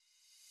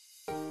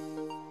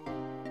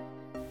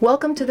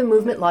Welcome to the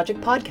Movement Logic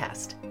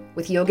Podcast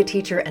with yoga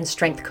teacher and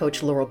strength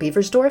coach Laurel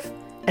Beversdorf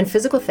and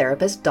physical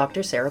therapist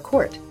Dr. Sarah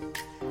Court.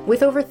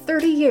 With over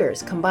 30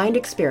 years combined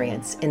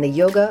experience in the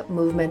yoga,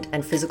 movement,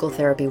 and physical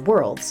therapy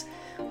worlds,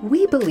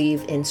 we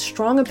believe in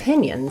strong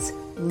opinions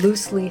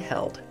loosely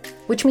held,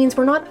 which means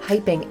we're not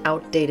hyping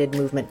outdated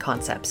movement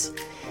concepts.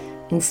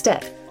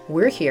 Instead,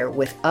 we're here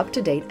with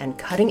up-to-date and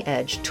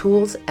cutting-edge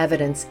tools,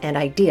 evidence, and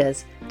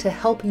ideas to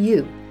help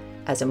you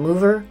as a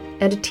mover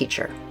and a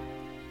teacher.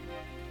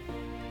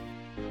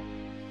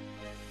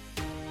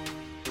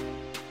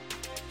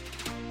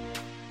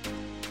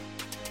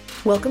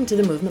 Welcome to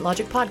the Movement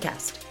Logic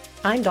Podcast.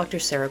 I'm Dr.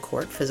 Sarah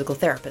Court, physical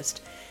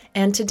therapist,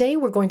 and today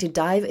we're going to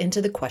dive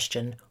into the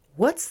question,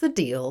 what's the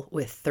deal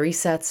with 3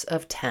 sets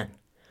of 10?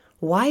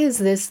 Why is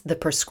this the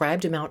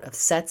prescribed amount of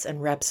sets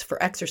and reps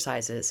for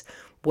exercises,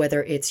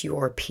 whether it's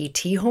your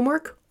PT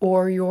homework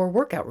or your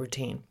workout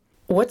routine?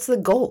 What's the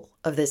goal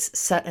of this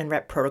set and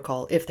rep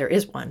protocol, if there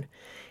is one?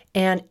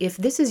 And if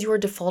this is your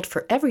default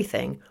for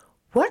everything,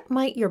 what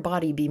might your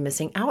body be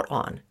missing out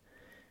on?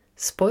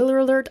 Spoiler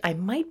alert, I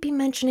might be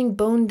mentioning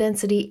bone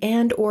density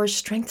and or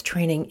strength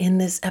training in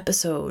this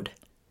episode.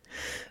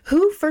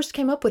 Who first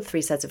came up with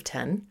 3 sets of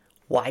 10?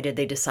 Why did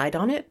they decide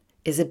on it?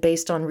 Is it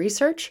based on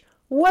research?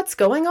 What's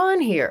going on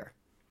here?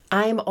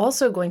 I'm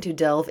also going to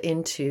delve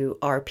into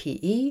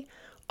RPE,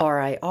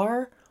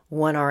 RIR,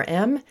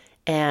 1RM,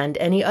 and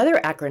any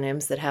other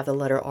acronyms that have the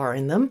letter R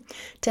in them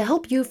to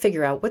help you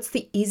figure out what's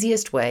the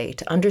easiest way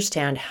to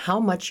understand how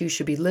much you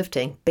should be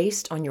lifting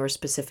based on your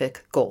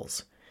specific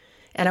goals.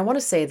 And I want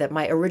to say that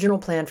my original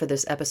plan for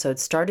this episode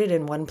started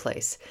in one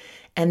place.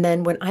 And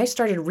then when I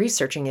started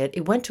researching it,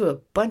 it went to a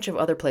bunch of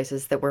other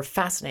places that were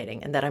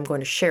fascinating and that I'm going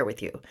to share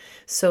with you.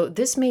 So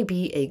this may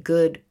be a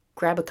good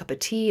grab a cup of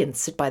tea and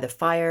sit by the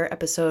fire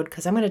episode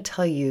because I'm going to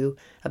tell you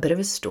a bit of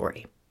a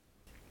story.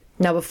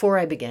 Now, before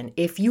I begin,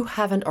 if you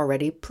haven't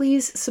already,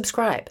 please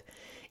subscribe.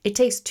 It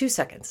takes 2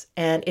 seconds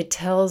and it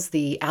tells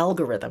the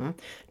algorithm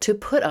to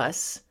put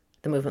us,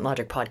 the Movement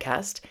Logic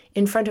Podcast,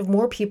 in front of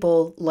more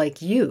people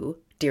like you,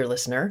 dear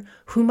listener,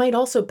 who might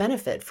also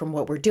benefit from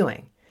what we're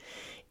doing.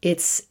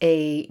 It's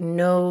a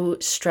no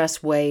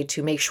stress way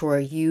to make sure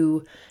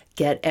you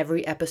get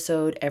every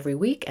episode every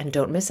week and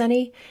don't miss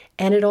any.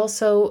 And it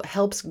also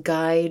helps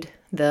guide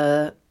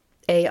the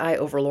AI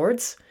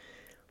overlords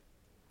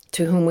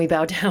to whom we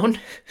bow down.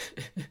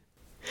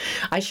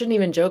 I shouldn't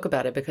even joke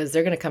about it because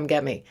they're going to come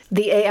get me.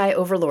 The AI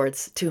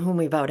overlords to whom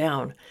we bow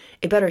down,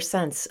 a better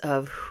sense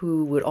of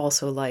who would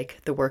also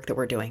like the work that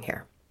we're doing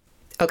here.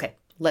 Okay,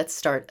 let's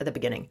start at the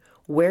beginning.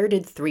 Where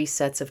did 3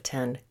 sets of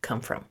 10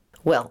 come from?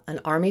 Well, an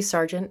Army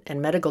sergeant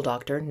and medical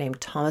doctor named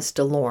Thomas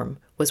DeLorme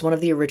was one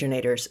of the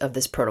originators of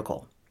this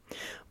protocol.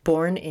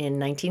 Born in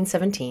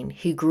 1917,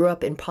 he grew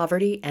up in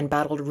poverty and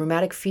battled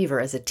rheumatic fever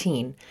as a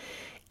teen,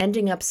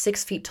 ending up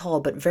 6 feet tall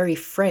but very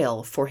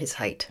frail for his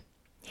height.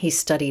 He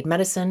studied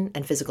medicine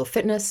and physical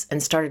fitness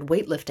and started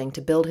weightlifting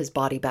to build his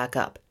body back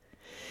up.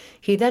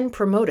 He then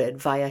promoted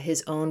via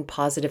his own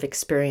positive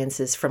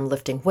experiences from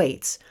lifting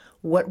weights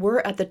what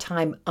were at the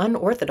time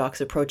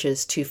unorthodox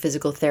approaches to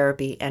physical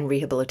therapy and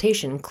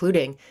rehabilitation,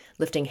 including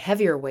lifting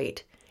heavier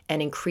weight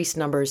and increased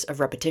numbers of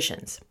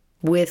repetitions.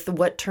 With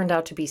what turned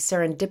out to be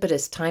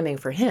serendipitous timing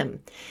for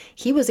him,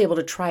 he was able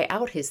to try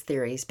out his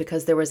theories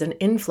because there was an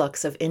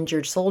influx of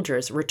injured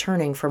soldiers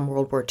returning from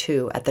World War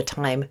II at the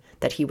time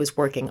that he was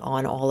working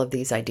on all of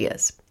these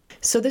ideas.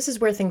 So this is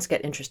where things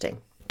get interesting.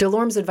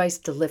 DeLorme's advice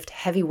to lift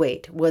heavy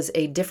weight was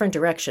a different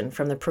direction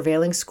from the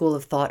prevailing school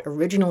of thought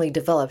originally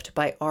developed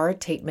by R.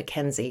 Tate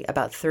McKenzie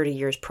about 30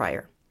 years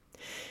prior.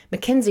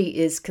 McKenzie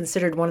is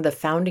considered one of the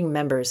founding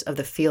members of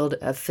the field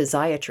of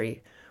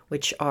physiatry,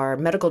 which are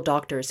medical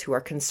doctors who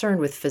are concerned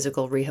with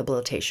physical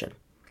rehabilitation.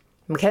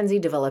 McKenzie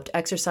developed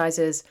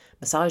exercises,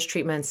 massage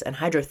treatments, and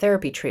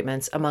hydrotherapy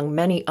treatments, among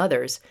many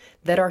others,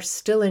 that are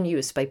still in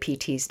use by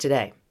PTs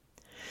today.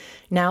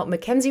 Now,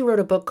 McKenzie wrote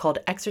a book called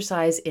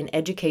Exercise in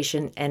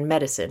Education and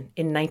Medicine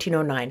in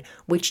 1909,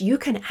 which you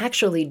can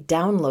actually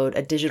download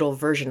a digital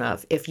version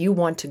of if you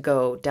want to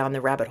go down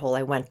the rabbit hole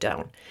I went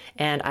down.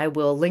 And I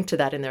will link to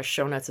that in their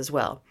show notes as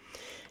well.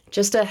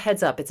 Just a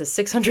heads up, it's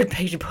a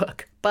 600-page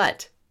book.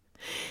 But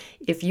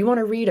if you want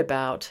to read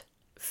about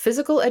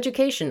physical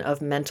education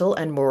of mental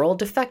and moral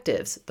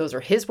defectives, those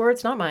are his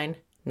words, not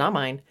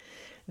mine,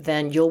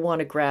 then you'll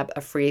want to grab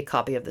a free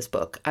copy of this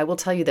book. I will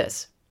tell you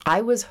this.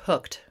 I was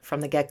hooked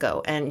from the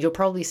get-go, and you'll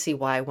probably see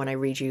why when I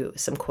read you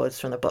some quotes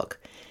from the book.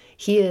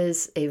 He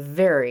is a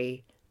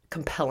very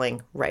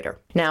compelling writer.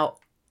 Now,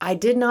 I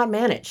did not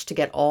manage to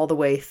get all the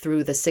way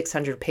through the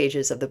 600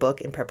 pages of the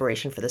book in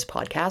preparation for this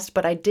podcast,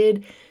 but I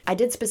did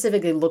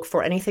specifically look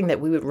for anything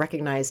that we would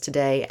recognize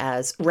today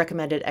as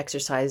recommended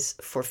exercise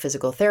for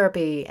physical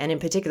therapy, and in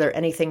particular,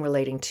 anything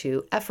relating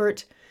to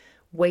effort,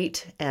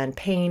 weight, and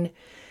pain.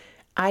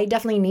 I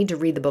definitely need to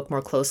read the book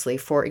more closely.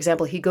 For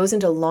example, he goes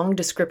into long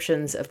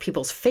descriptions of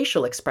people's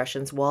facial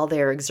expressions while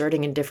they're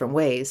exerting in different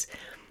ways.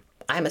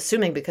 I'm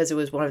assuming because it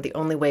was one of the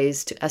only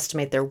ways to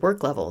estimate their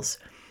work levels.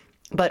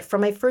 But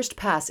from my first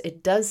pass,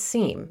 it does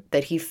seem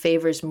that he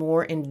favors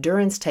more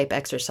endurance type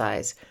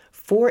exercise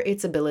for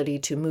its ability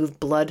to move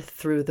blood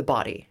through the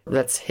body.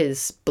 That's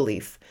his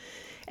belief.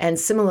 And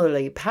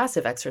similarly,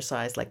 passive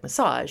exercise like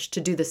massage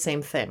to do the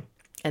same thing.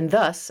 And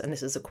thus, and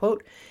this is a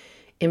quote,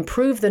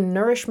 improve the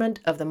nourishment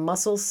of the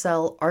muscle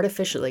cell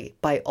artificially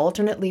by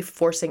alternately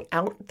forcing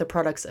out the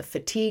products of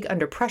fatigue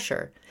under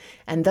pressure,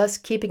 and thus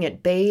keeping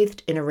it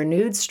bathed in a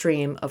renewed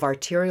stream of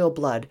arterial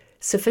blood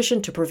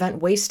sufficient to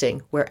prevent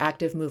wasting where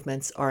active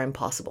movements are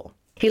impossible.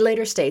 He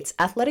later states,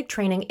 athletic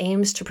training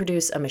aims to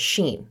produce a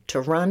machine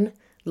to run,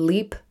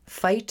 leap,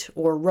 fight,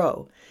 or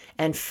row,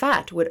 and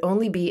fat would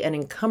only be an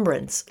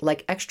encumbrance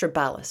like extra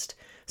ballast,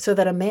 so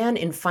that a man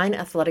in fine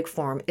athletic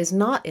form is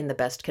not in the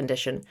best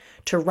condition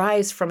to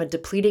rise from a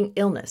depleting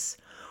illness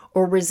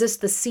or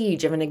resist the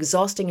siege of an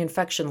exhausting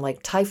infection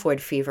like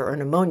typhoid fever or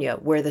pneumonia,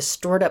 where the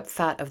stored up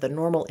fat of the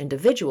normal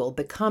individual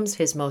becomes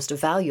his most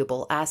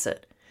valuable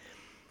asset.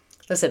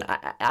 Listen,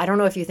 I don't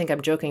know if you think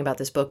I'm joking about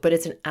this book, but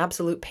it's an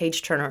absolute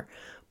page turner,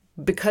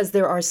 because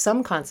there are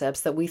some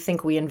concepts that we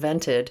think we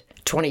invented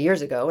 20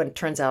 years ago, and it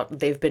turns out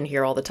they've been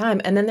here all the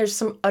time. And then there's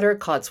some utter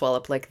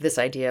codswallop like this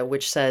idea,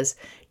 which says,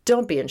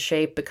 don't be in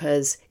shape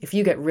because if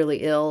you get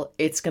really ill,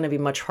 it's going to be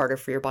much harder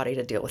for your body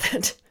to deal with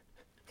it,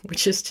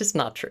 which is just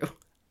not true.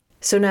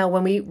 So now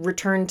when we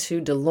return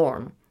to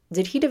Delorme,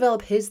 did he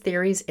develop his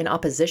theories in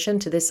opposition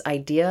to this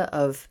idea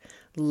of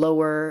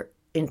lower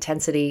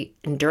intensity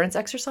endurance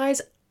exercise?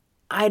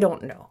 I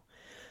don't know.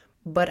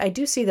 But I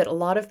do see that a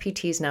lot of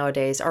PTs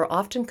nowadays are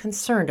often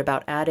concerned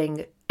about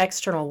adding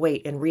external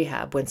weight in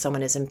rehab when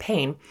someone is in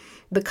pain,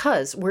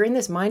 because we're in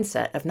this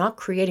mindset of not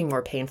creating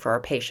more pain for our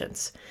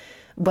patients.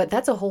 But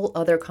that's a whole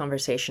other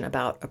conversation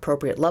about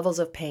appropriate levels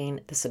of pain,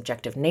 the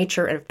subjective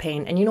nature of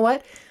pain. And you know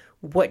what?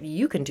 What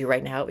you can do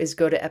right now is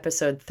go to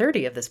episode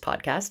 30 of this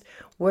podcast,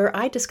 where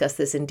I discuss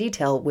this in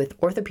detail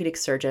with orthopedic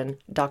surgeon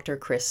Dr.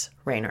 Chris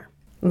Rayner.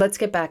 Let's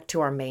get back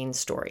to our main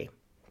story.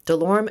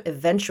 Delorme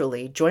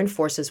eventually joined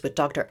forces with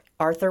Dr.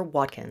 Arthur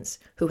Watkins,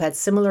 who had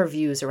similar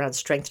views around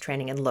strength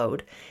training and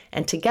load,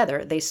 and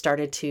together they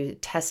started to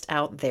test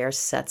out their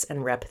sets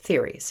and rep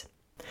theories.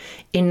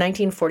 In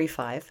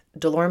 1945,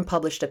 Delorme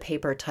published a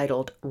paper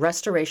titled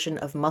Restoration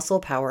of Muscle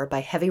Power by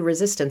Heavy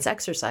Resistance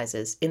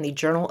Exercises in the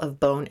Journal of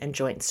Bone and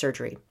Joint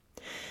Surgery.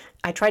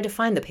 I tried to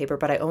find the paper,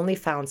 but I only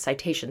found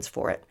citations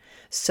for it.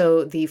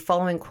 So the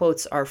following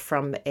quotes are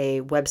from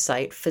a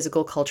website,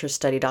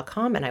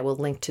 physicalculturestudy.com, and I will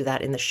link to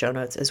that in the show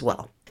notes as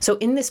well. So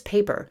in this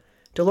paper,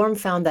 Delorme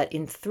found that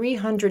in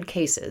 300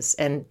 cases,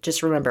 and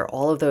just remember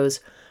all of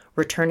those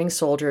returning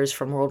soldiers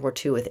from World War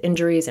II with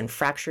injuries and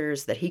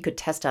fractures that he could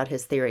test out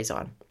his theories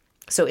on.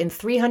 So in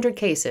 300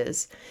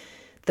 cases,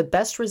 the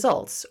best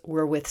results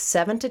were with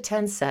 7 to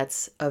 10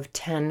 sets of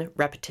 10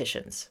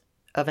 repetitions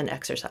of an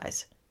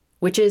exercise,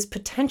 which is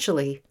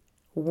potentially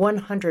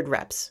 100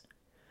 reps,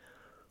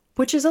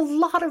 which is a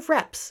lot of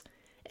reps.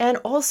 And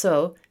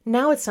also,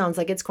 now it sounds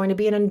like it's going to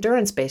be an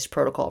endurance-based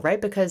protocol,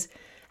 right? Because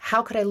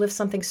how could I lift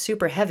something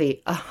super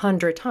heavy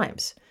 100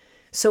 times?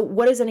 So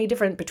what is any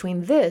different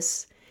between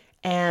this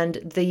and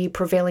the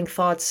prevailing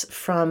thoughts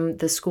from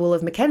the school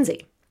of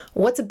Mackenzie?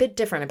 What's a bit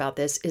different about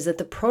this is that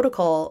the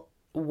protocol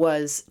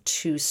was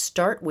to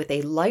start with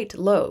a light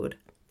load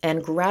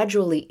and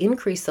gradually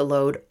increase the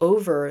load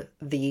over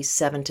the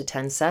 7 to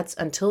 10 sets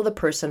until the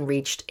person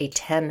reached a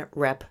 10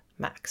 rep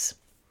max.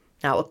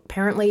 Now,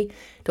 apparently,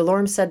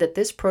 Delorme said that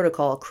this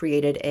protocol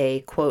created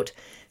a, quote,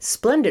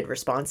 splendid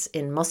response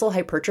in muscle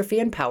hypertrophy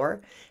and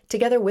power,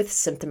 together with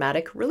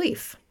symptomatic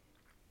relief.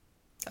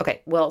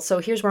 Okay, well, so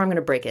here's where I'm going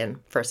to break in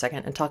for a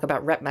second and talk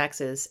about rep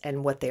maxes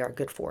and what they are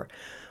good for.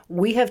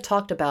 We have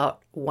talked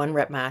about 1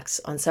 rep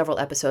max on several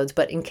episodes,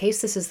 but in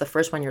case this is the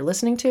first one you're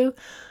listening to,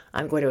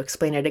 I'm going to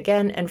explain it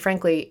again. And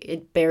frankly,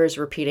 it bears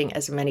repeating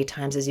as many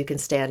times as you can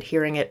stand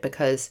hearing it,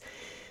 because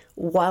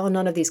while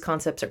none of these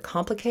concepts are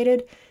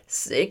complicated,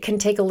 it can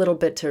take a little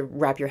bit to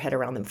wrap your head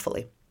around them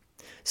fully.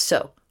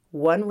 So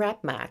 1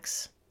 rep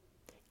max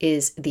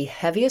is the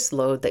heaviest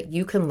load that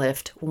you can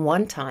lift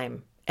one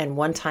time and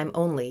one time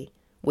only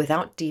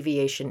without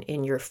deviation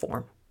in your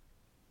form.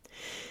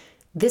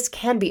 This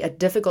can be a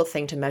difficult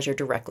thing to measure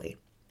directly,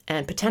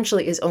 and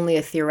potentially is only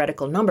a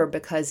theoretical number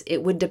because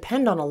it would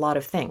depend on a lot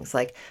of things,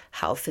 like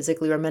how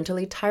physically or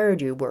mentally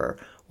tired you were,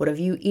 what have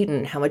you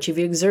eaten, how much have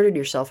you exerted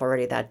yourself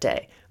already that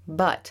day.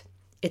 But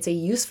it's a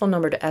useful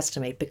number to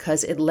estimate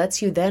because it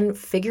lets you then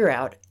figure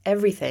out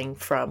everything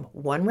from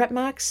 1 rep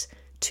max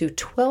to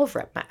 12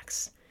 rep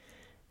max.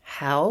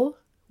 How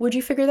would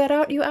you figure that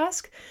out, you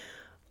ask?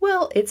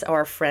 Well, it's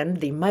our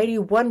friend, the mighty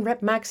 1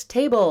 rep max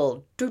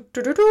table.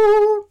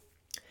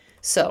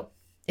 So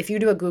if you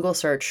do a Google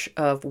search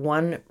of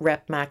 1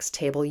 rep max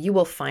table, you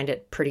will find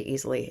it pretty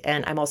easily.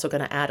 And I'm also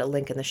going to add a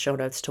link in the show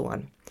notes to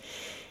one.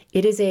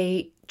 It is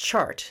a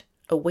chart,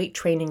 a weight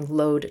training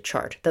load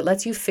chart that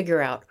lets you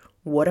figure out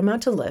what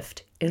amount to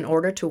lift in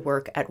order to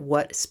work at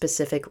what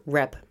specific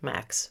rep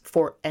max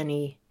for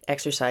any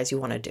exercise you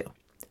want to do.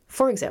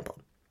 For example,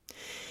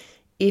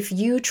 if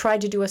you tried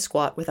to do a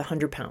squat with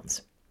 100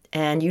 pounds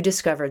and you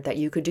discovered that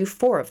you could do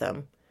 4 of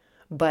them,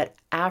 But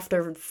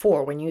after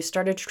 4, when you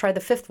started to try the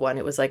 5th one,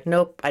 it was like,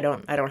 nope, I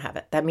don't have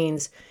it. That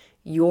means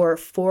your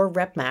 4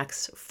 rep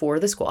max for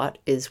the squat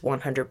is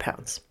 100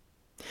 pounds.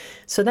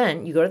 So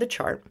then you go to the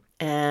chart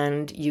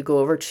and you go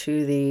over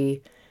to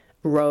the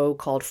row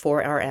called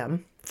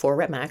 4RM, 4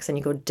 rep max, and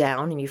you go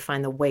down and you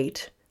find the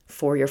weight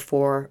for your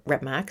 4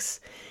 rep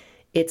max.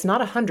 It's not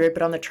 100,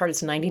 but on the chart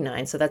it's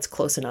 99, so that's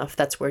close enough.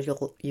 That's where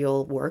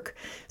you'll work.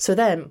 So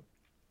then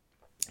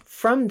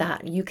from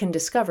that, you can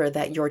discover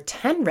that your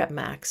 10 rep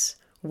max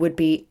would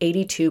be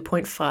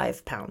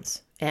 82.5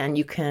 pounds. And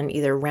you can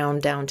either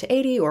round down to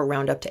 80 or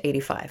round up to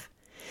 85.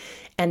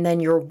 And then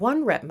your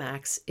 1 rep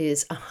max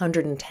is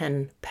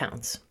 110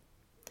 pounds.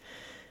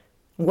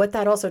 What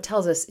that also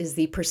tells us is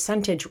the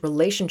percentage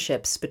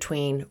relationships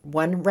between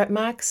 1 rep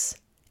max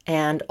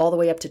and all the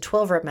way up to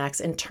 12 rep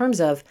max in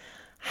terms of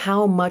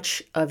how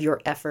much of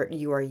your effort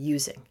you are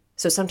using.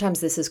 So sometimes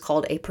this is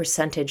called a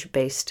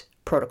percentage-based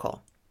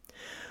protocol.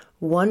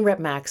 1 rep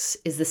max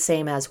is the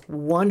same as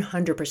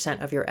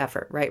 100% of your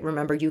effort, right?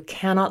 Remember, you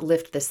cannot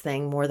lift this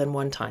thing more than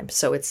 1 time.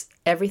 So it's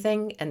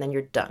everything and then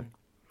you're done.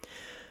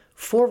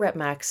 4 rep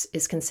max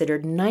is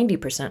considered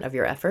 90% of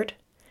your effort.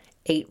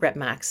 8 rep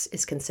max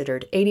is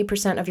considered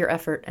 80% of your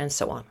effort, and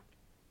so on.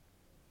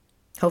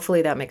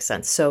 Hopefully that makes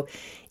sense. So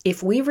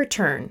if we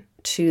return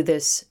to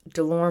this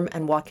DeLorme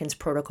and Watkins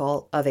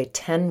protocol of a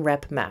 10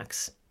 rep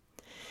max,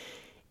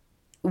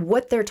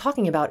 what they're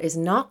talking about is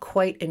not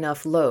quite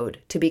enough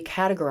load to be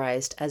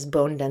categorized as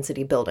bone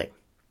density building.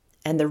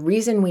 And the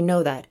reason we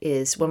know that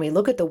is when we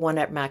look at the 1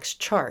 rep max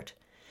chart,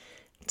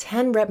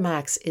 10 rep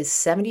max is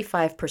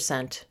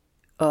 75%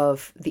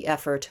 of the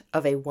effort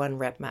of a 1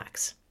 rep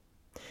max.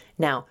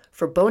 Now,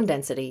 for bone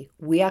density,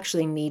 we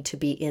actually need to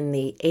be in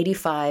the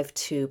 85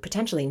 to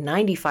potentially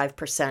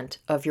 95%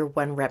 of your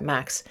 1 rep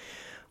max,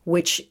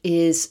 which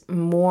is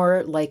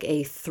more like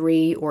a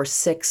 3 or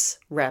 6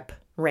 rep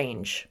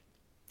range.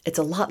 It's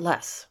a lot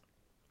less.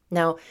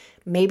 Now,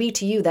 maybe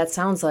to you that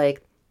sounds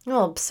like,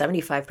 well,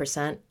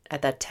 75%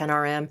 at that 10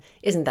 RM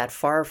isn't that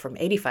far from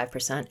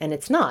 85%, and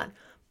it's not.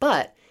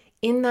 But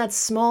in that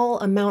small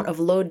amount of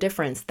load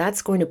difference,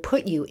 that's going to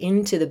put you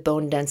into the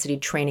bone density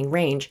training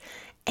range.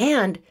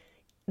 And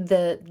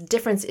the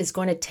difference is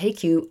going to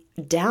take you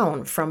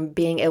down from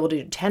being able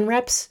to do 10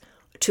 reps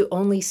to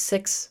only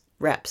 6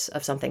 reps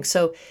of something.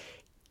 So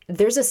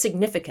there's a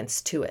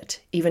significance to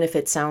it, even if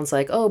it sounds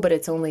like, oh, but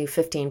it's only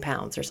 15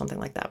 pounds or something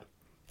like that.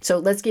 So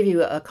let's give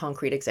you a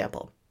concrete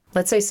example.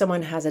 Let's say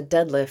someone has a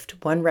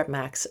deadlift 1 rep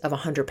max of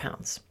 100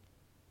 pounds.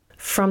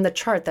 From the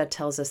chart, that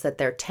tells us that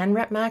their 10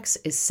 rep max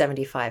is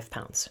 75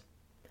 pounds.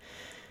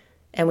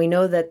 And we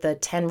know that the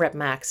 10 rep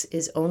max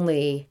is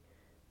only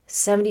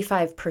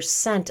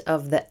 75%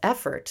 of the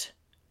effort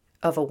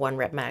of a 1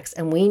 rep max,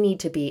 and we need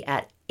to be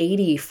at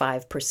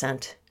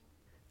 85%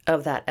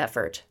 of that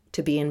effort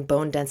to be in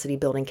bone density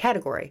building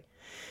category.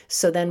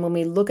 So then when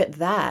we look at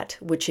that,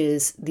 which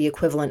is the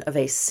equivalent of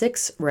a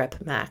 6 rep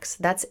max,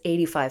 that's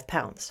 85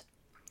 pounds.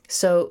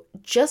 So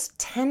just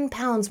 10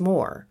 pounds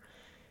more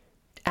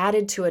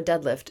added to a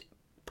deadlift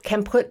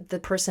can put the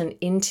person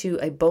into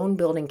a bone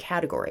building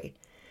category.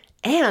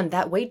 And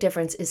that weight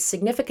difference is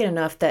significant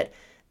enough that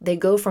they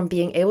go from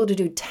being able to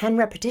do 10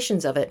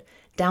 repetitions of it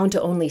down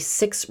to only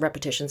 6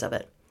 repetitions of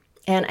it.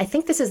 And I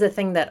think this is the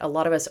thing that a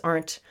lot of us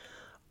aren't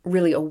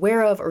really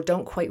aware of or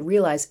don't quite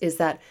realize, is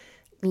that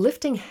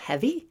lifting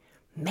heavy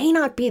may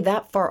not be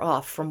that far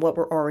off from what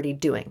we're already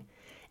doing.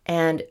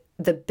 And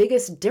the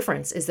biggest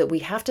difference is that we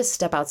have to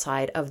step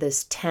outside of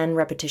this 10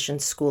 repetition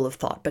school of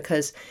thought,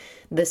 because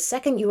the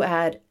second you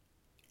add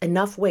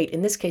enough weight,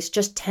 in this case,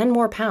 just 10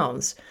 more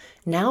pounds,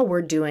 now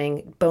we're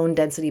doing bone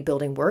density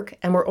building work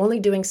and we're only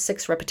doing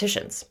 6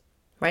 repetitions,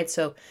 right?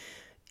 So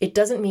it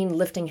doesn't mean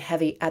lifting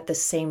heavy at the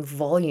same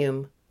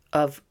volume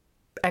of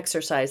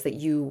exercise that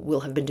you will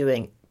have been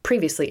doing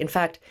previously. In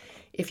fact,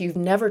 if you've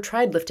never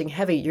tried lifting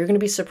heavy, you're going to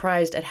be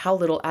surprised at how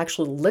little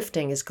actual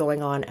lifting is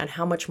going on and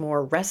how much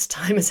more rest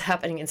time is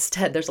happening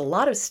instead. There's a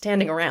lot of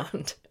standing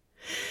around.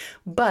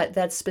 But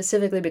that's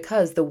specifically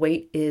because the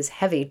weight is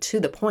heavy to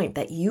the point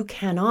that you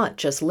cannot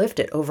just lift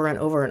it over and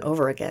over and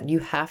over again. You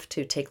have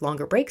to take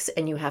longer breaks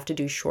and you have to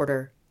do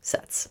shorter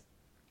sets.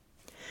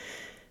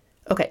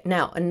 Okay,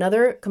 now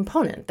another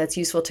component that's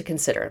useful to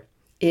consider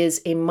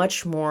is a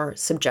much more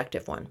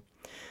subjective one.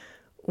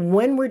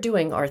 When we're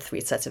doing our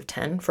 3 sets of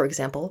 10, for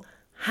example,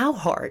 how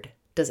hard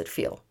does it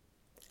feel?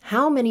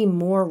 How many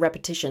more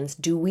repetitions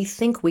do we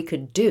think we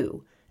could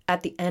do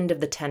at the end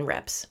of the 10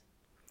 reps?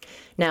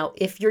 Now,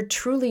 if you're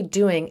truly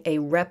doing a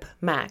rep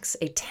max,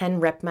 a 10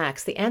 rep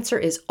max, the answer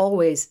is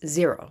always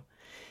 0.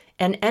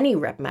 And any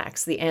rep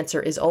max, the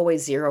answer is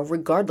always 0,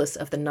 regardless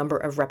of the number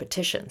of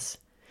repetitions.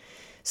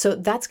 So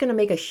that's going to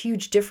make a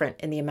huge difference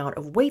in the amount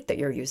of weight that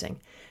you're using.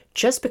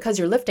 Just because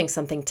you're lifting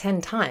something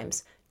 10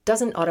 times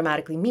doesn't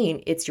automatically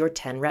mean it's your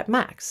 10 rep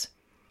max.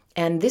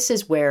 And this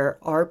is where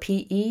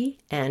RPE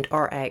and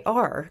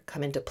RIR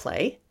come into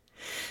play.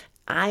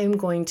 I'm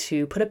going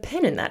to put a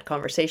pin in that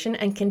conversation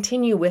and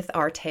continue with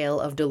our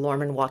tale of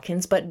DeLorme and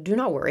Watkins, but do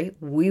not worry,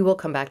 we will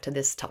come back to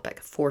this topic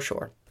for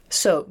sure.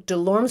 So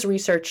Delorme's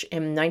research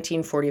in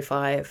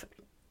 1945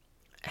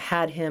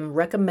 had him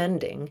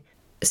recommending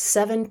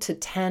 7 to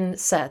 10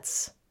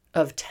 sets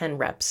of 10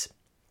 reps,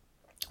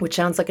 which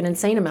sounds like an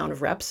insane amount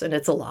of reps, and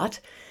it's a lot.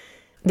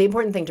 The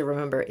important thing to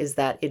remember is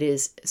that it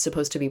is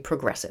supposed to be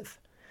progressive,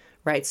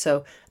 right?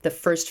 So the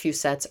first few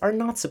sets are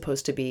not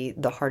supposed to be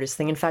the hardest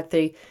thing. In fact,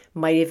 they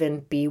might even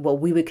be what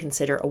we would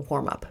consider a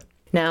warm-up.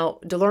 Now,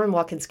 Delorme and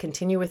Watkins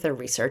continue with their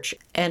research,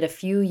 and a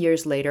few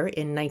years later,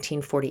 in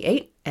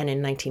 1948 and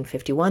in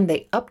 1951,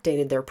 they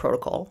updated their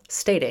protocol,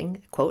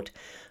 stating, quote,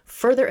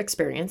 "Further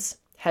experience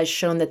has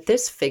shown that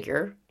this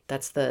figure,"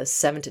 that's the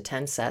 7 to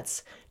 10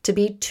 sets, "to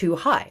be too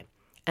high,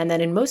 and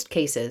that in most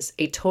cases,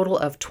 a total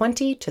of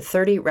 20 to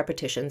 30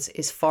 repetitions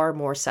is far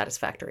more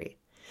satisfactory.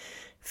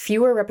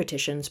 Fewer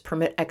repetitions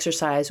permit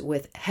exercise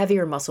with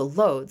heavier muscle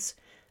loads,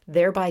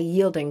 thereby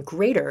yielding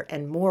greater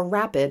and more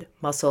rapid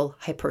muscle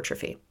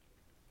hypertrophy."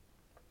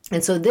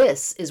 And so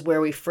this is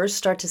where we first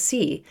start to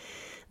see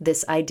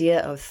this idea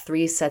of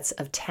 3 sets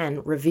of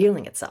 10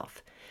 revealing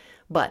itself.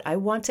 But I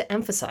want to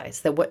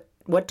emphasize that what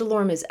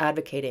Delorme is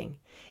advocating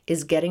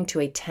is getting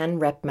to a 10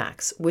 rep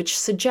max, which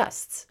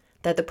suggests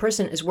that the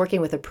person is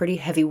working with a pretty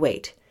heavy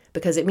weight,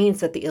 because it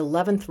means that the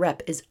 11th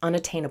rep is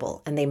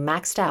unattainable and they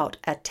maxed out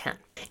at 10.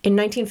 In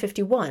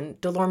 1951,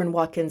 Delorme and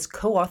Watkins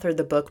co-authored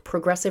the book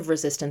Progressive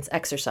Resistance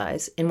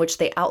Exercise, in which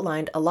they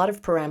outlined a lot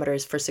of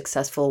parameters for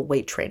successful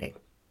weight training.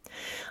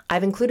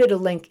 I've included a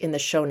link in the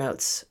show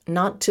notes,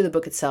 not to the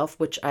book itself,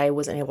 which I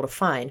wasn't able to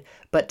find,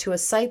 but to a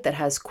site that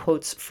has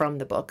quotes from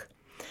the book.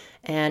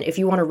 And if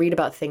you want to read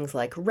about things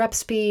like rep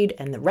speed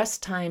and the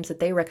rest times that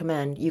they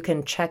recommend, you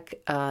can check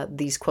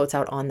these quotes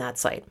out on that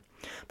site.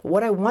 But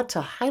what I want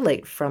to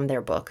highlight from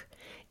their book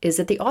is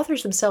that the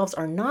authors themselves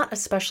are not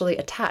especially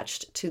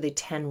attached to the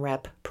 10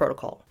 rep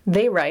protocol.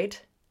 They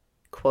write,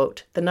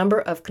 quote, "The number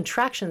of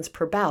contractions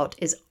per bout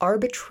is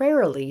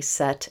arbitrarily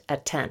set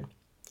at 10.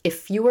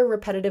 If fewer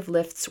repetitive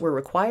lifts were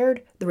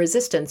required, the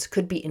resistance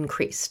could be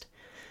increased.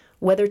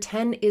 Whether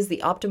 10 is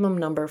the optimum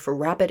number for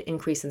rapid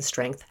increase in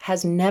strength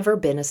has never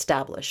been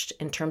established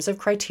in terms of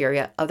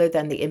criteria other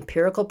than the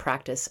empirical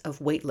practice of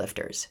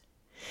weightlifters.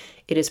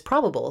 It is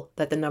probable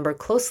that the number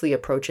closely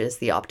approaches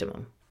the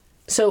optimum."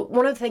 So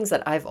one of the things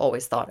that I've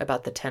always thought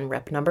about the 10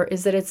 rep number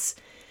is that it's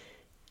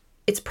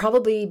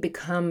probably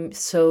become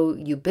so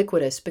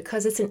ubiquitous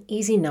because it's an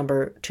easy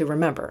number to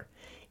remember.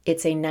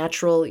 It's a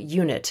natural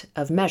unit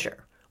of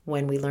measure.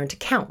 When we learn to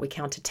count, we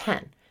count to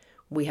 10.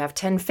 We have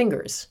 10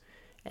 fingers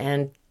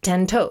and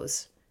 10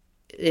 toes,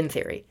 in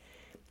theory.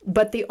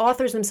 But the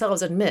authors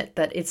themselves admit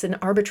that it's an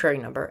arbitrary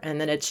number and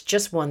that it's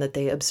just one that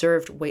they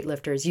observed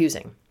weightlifters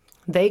using.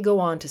 They go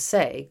on to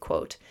say,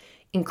 quote,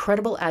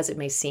 "Incredible as it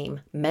may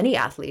seem, many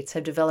athletes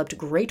have developed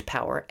great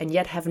power and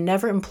yet have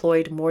never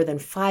employed more than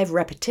 5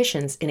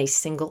 repetitions in a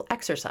single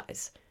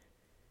exercise."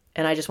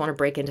 And I just want to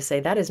break in to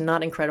say that is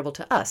not incredible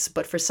to us,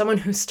 but for someone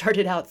who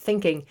started out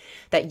thinking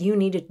that you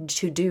needed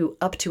to do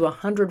up to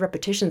 100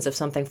 repetitions of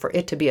something for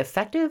it to be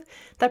effective,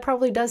 that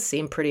probably does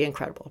seem pretty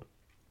incredible.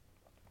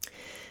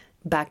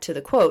 Back to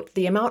the quote,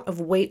 "The amount of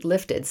weight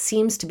lifted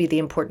seems to be the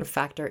important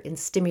factor in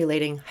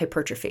stimulating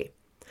hypertrophy.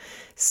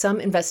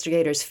 Some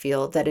investigators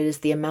feel that it is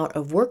the amount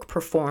of work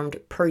performed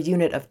per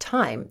unit of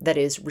time that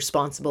is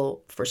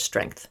responsible for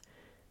strength."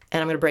 And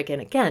I'm going to break in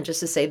again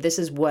just to say this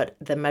is what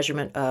the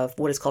measurement of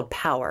what is called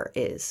power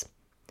is.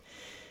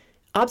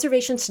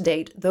 "Observations to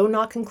date, though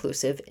not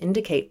conclusive,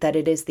 indicate that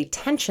it is the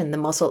tension the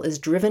muscle is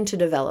driven to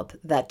develop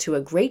that to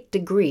a great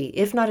degree,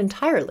 if not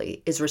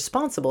entirely, is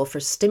responsible for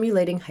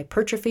stimulating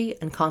hypertrophy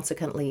and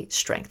consequently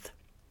strength."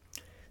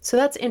 So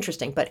that's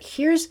interesting, but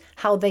here's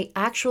how they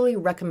actually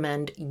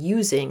recommend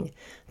using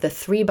the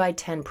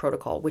 3x10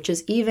 protocol, which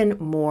is even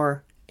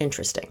more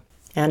interesting.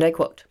 And I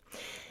quote,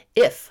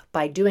 "If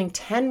by doing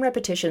 10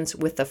 repetitions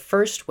with the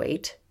first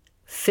weight,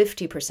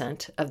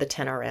 50% of the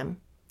 10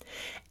 RM,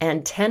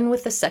 and 10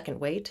 with the second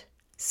weight,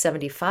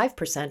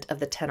 75% of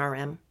the 10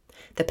 RM,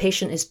 the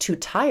patient is too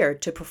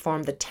tired to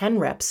perform the 10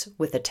 reps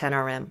with the 10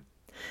 RM,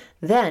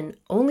 then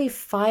only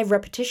 5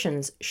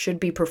 repetitions should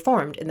be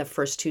performed in the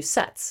first 2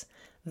 sets,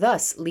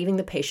 thus leaving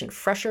the patient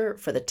fresher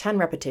for the 10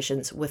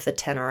 repetitions with the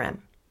 10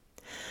 RM.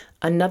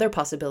 Another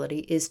possibility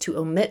is to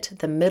omit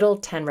the middle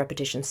 10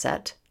 repetition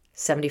set,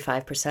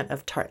 75%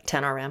 of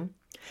 10 RM,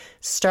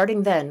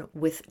 starting then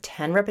with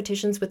 10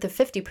 repetitions with the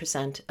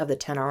 50% of the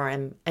 10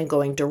 RM and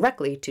going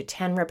directly to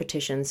 10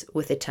 repetitions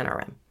with the 10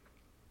 RM.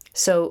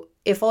 So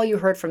if all you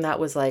heard from that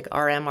was like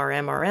RM,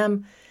 RM,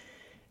 RM,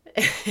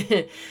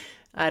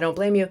 I don't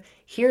blame you.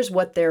 Here's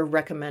what they're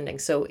recommending.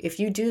 So if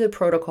you do the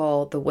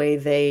protocol the way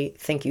they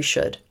think you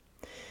should,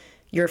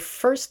 your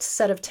first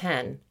set of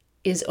 10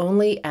 is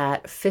only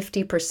at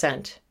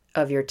 50%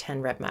 of your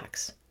 10 rep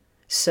max.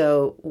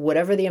 So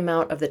whatever the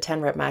amount of the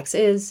 10 rep max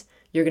is,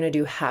 you're going to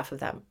do half of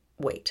that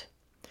weight.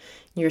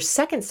 Your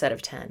second set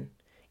of 10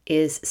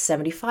 is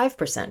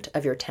 75%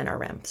 of your 10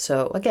 RM.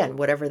 So again,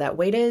 whatever that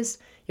weight is,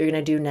 you're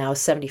going to do now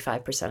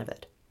 75% of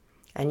it.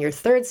 And your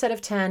third set of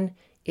 10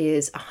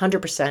 is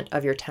 100%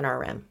 of your 10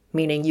 RM,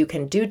 meaning you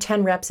can do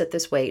 10 reps at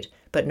this weight,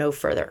 but no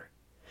further.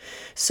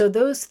 So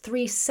those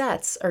 3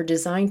 sets are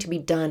designed to be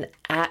done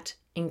at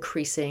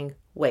increasing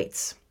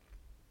weights.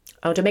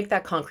 Oh, to make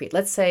that concrete,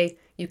 let's say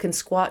you can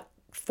squat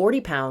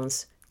 40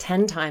 pounds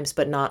 10 times,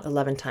 but not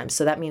 11 times.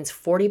 So that means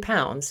 40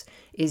 pounds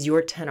is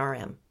your 10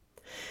 RM.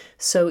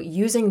 So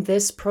using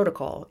this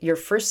protocol, your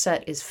first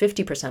set is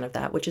 50% of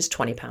that, which is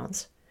 20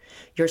 pounds.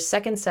 Your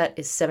second set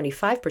is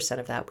 75%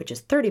 of that, which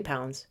is 30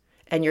 pounds.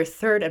 And your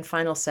third and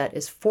final set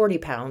is 40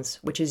 pounds,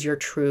 which is your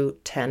true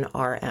 10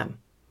 RM.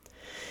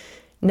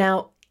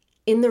 Now,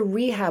 in the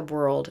rehab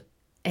world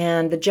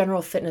and the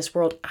general fitness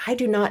world, I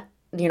do not,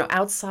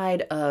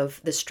 outside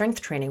of the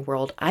strength training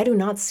world, I do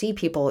not see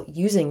people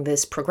using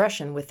this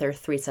progression with their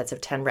 3 sets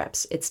of 10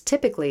 reps. It's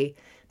typically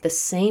the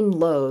same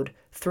load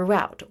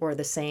throughout, or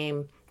the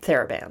same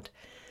TheraBand.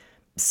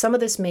 Some of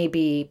this may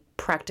be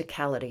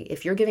practicality.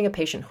 If you're giving a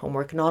patient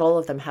homework, not all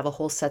of them have a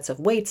whole sets of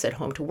weights at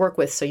home to work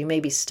with, so you may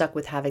be stuck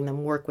with having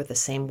them work with the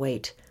same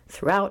weight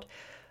throughout.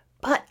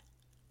 But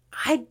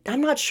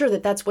I'm not sure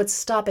that that's what's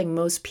stopping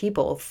most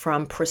people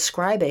from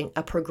prescribing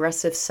a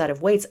progressive set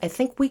of weights. I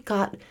think we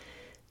got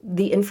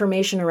the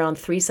information around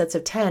 3 sets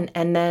of 10,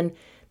 and then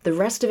the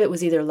rest of it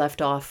was either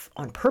left off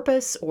on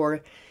purpose,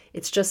 or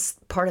it's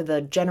just part of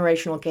the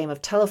generational game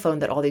of telephone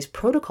that all these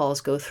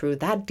protocols go through.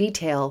 That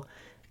detail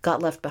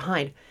got left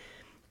behind.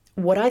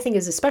 What I think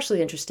is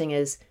especially interesting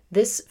is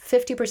this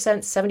 50%,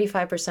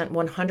 75%,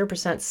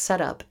 100%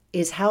 setup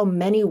is how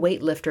many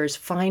weightlifters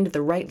find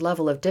the right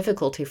level of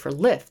difficulty for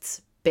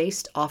lifts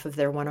based off of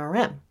their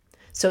 1RM.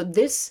 So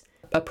this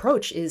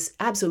approach is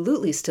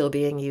absolutely still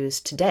being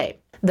used today.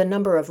 The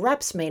number of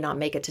reps may not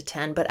make it to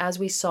 10, but as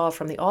we saw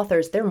from the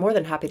authors, they're more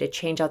than happy to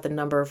change out the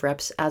number of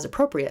reps as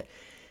appropriate.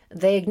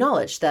 They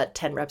acknowledged that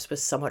 10 reps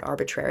was somewhat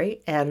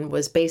arbitrary and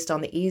was based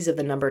on the ease of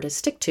the number to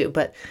stick to,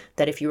 but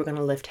that if you were going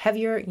to lift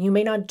heavier, you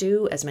may not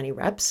do as many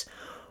reps,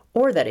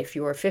 or that if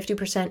your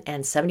 50%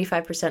 and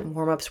 75%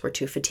 warm-ups were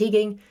too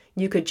fatiguing,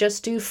 you could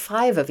just do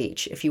 5 of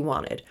each if you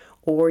wanted,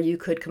 or you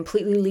could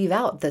completely leave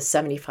out the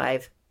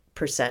 75%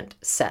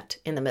 set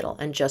in the middle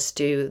and just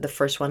do the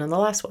first one and the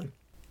last one.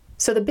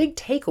 So the big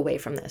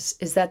takeaway from this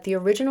is that the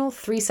original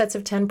 3 sets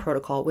of 10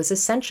 protocol was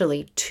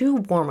essentially 2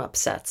 warm-up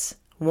sets,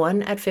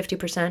 one at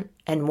 50%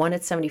 and one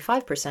at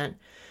 75%,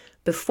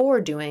 before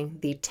doing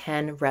the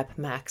 10 rep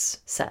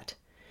max set.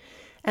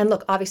 And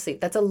look, obviously,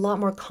 that's a lot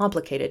more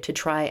complicated to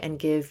try and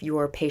give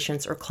your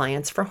patients or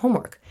clients for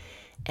homework.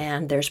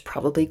 And there's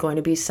probably going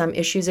to be some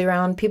issues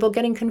around people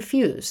getting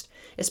confused,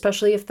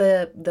 especially if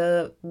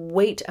the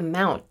weight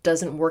amount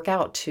doesn't work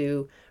out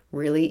to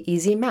really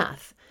easy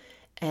math.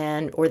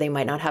 Or they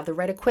might not have the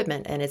right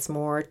equipment and it's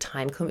more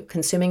time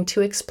consuming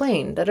to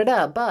explain,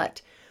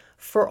 But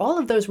for all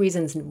of those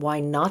reasons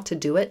why not to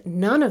do it,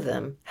 none of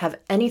them have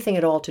anything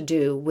at all to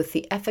do with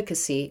the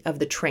efficacy of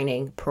the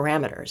training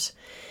parameters.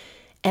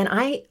 And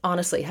I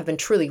honestly have been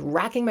truly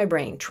racking my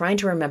brain trying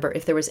to remember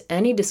if there was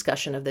any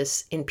discussion of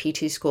this in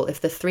PT school,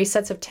 if the 3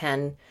 sets of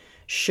 10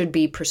 should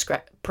be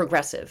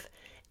progressive.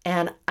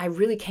 And I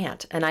really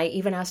can't. And I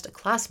even asked a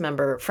class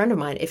member, friend of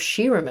mine, if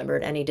she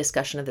remembered any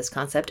discussion of this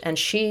concept, and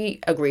she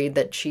agreed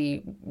that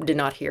she did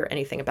not hear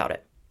anything about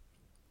it.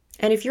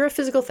 And if you're a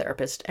physical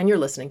therapist and you're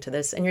listening to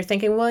this and you're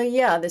thinking, well,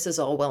 yeah, this is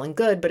all well and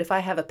good, but if I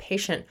have a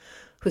patient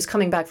who's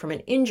coming back from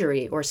an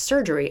injury or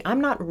surgery, I'm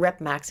not rep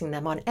maxing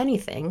them on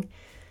anything.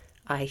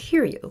 I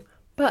hear you,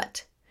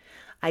 but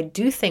I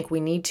do think we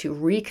need to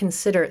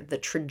reconsider the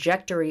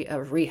trajectory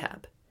of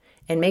rehab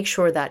and make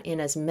sure that in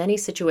as many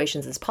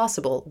situations as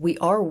possible, we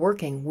are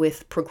working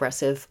with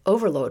progressive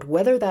overload,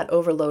 whether that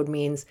overload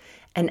means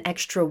an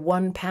extra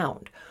 1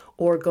 pound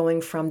or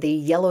going from the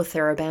yellow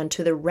TheraBand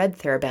to the red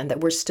TheraBand,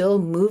 that we're still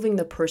moving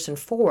the person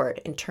forward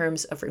in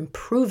terms of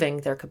improving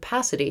their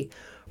capacity,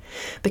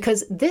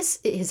 because this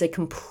is a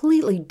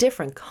completely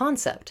different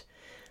concept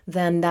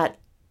than that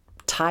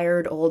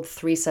tired old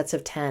 3 sets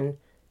of 10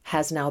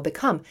 has now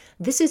become.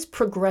 This is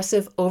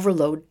progressive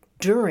overload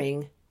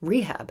during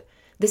rehab.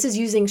 This is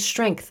using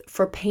strength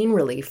for pain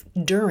relief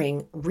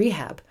during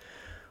rehab.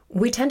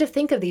 We tend to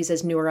think of these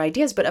as newer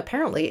ideas, but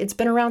apparently it's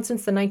been around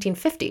since the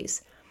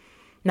 1950s.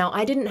 Now,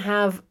 I didn't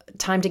have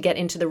time to get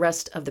into the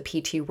rest of the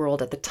PT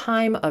world at the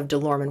time of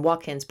DeLorme and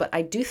Watkins, but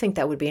I do think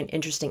that would be an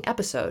interesting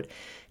episode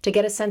to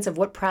get a sense of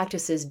what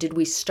practices did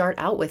we start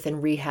out with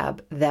in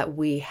rehab that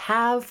we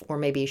have, or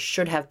maybe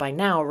should have by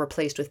now,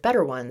 replaced with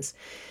better ones,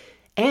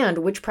 and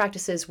which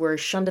practices were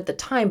shunned at the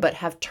time but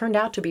have turned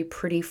out to be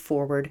pretty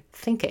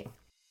forward-thinking.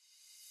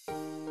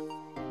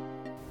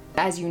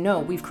 As you know,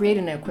 we've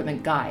created an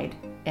equipment guide,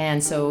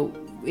 and so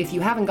if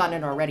you haven't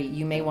gotten it already,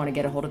 you may want to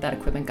get a hold of that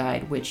equipment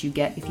guide, which you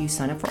get if you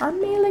sign up for our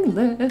mailing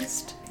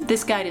list.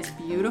 This guide is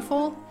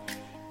beautiful.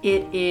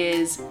 It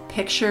is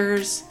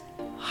pictures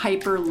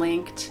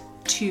hyperlinked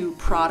to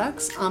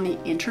products on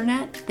the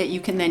internet that you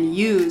can then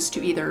use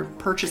to either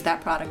purchase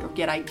that product or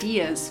get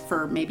ideas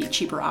for maybe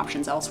cheaper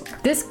options elsewhere.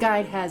 This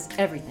guide has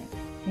everything: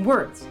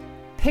 words,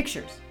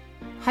 pictures,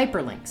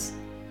 hyperlinks,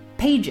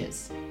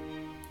 pages.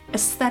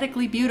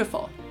 Aesthetically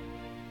beautiful.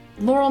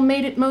 Laurel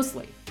made it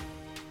mostly.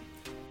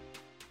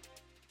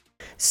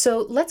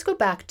 So let's go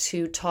back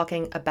to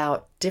talking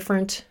about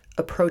different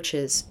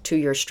approaches to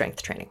your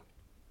strength training.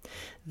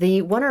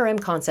 The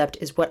 1RM concept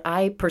is what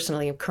I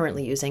personally am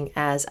currently using,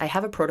 as I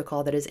have a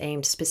protocol that is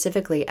aimed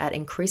specifically at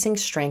increasing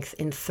strength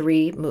in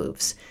 3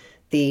 moves: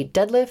 the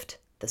deadlift,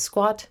 the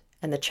squat,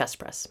 and the chest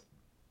press.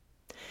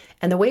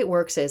 And the way it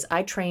works is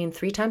I train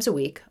 3 times a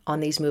week on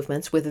these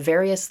movements with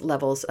various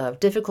levels of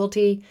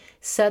difficulty,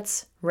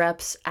 sets,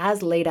 reps,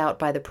 as laid out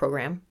by the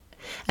program.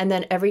 And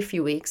then every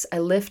few weeks, I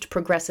lift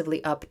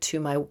progressively up to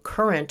my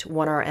current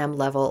 1RM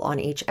level on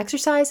each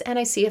exercise, and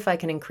I see if I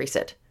can increase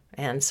it.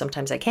 And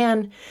sometimes I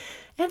can,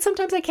 and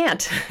sometimes I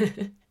can't.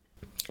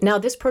 Now,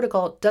 this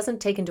protocol doesn't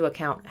take into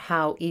account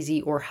how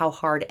easy or how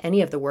hard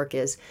any of the work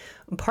is,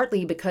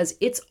 partly because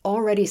it's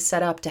already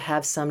set up to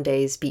have some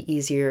days be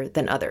easier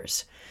than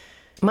others.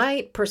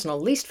 My personal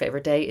least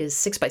favorite day is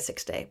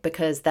 6x6 day,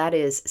 because that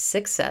is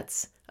 6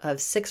 sets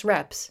of 6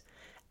 reps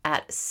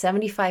at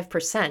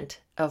 75%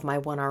 of my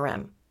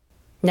 1RM.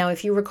 Now,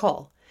 if you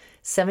recall,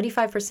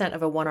 75%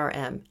 of a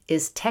 1RM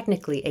is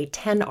technically a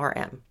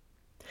 10RM.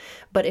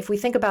 But if we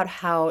think about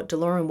how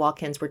Delore and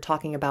Watkins were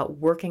talking about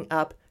working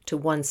up to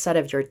 1 set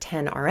of your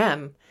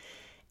 10RM,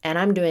 and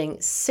I'm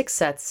doing 6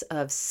 sets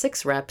of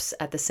 6 reps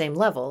at the same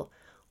level,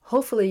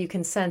 hopefully you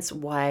can sense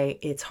why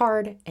it's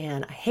hard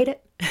and I hate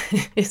it,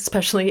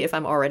 especially if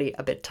I'm already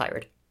a bit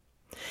tired.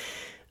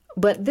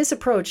 But this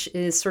approach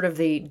is sort of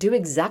the do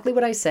exactly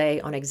what I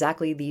say on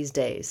exactly these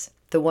days,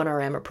 the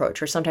 1RM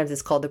approach, or sometimes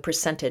it's called the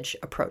percentage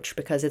approach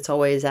because it's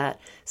always at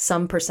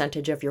some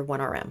percentage of your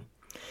 1RM.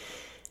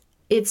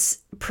 It's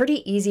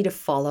pretty easy to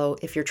follow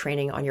if you're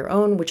training on your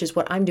own, which is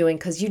what I'm doing,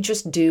 because you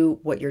just do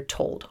what you're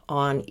told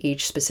on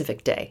each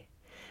specific day.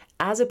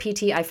 As a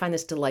PT, I find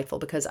this delightful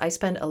because I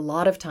spend a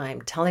lot of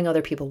time telling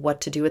other people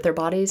what to do with their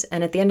bodies,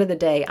 and at the end of the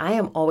day, I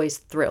am always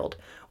thrilled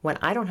when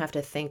I don't have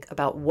to think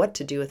about what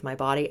to do with my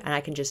body and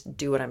I can just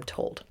do what I'm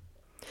told.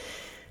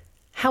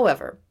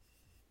 However,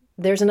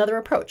 there's another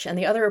approach, and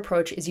the other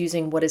approach is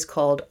using what is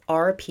called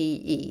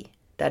RPE,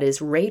 that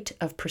is rate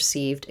of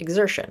perceived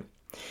exertion.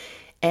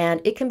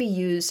 And it can be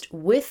used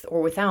with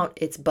or without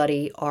its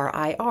buddy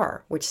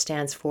RIR, which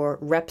stands for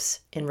reps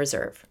in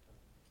reserve.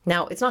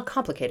 Now, it's not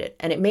complicated,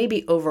 and it may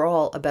be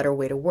overall a better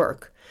way to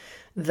work,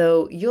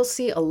 though you'll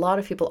see a lot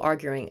of people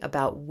arguing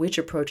about which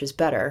approach is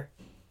better.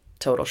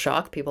 Total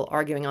shock, people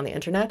arguing on the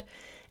internet.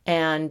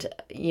 And,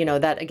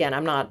 that again,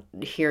 I'm not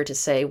here to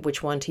say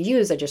which one to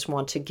use. I just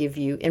want to give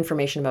you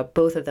information about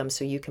both of them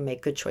so you can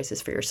make good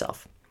choices for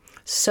yourself.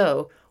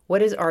 So,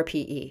 what is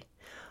RPE?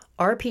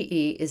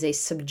 RPE is a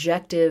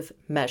subjective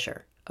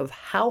measure of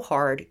how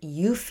hard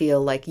you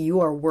feel like you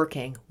are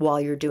working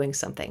while you're doing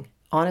something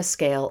on a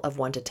scale of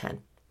 1 to 10.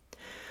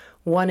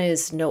 1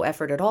 is no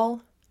effort at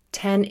all.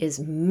 10 is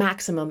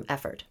maximum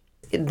effort.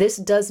 This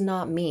does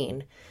not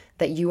mean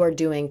that you are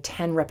doing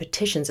 10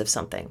 repetitions of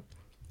something.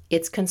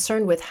 It's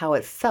concerned with how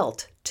it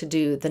felt to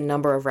do the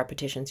number of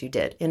repetitions you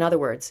did. In other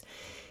words,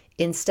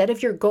 instead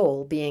of your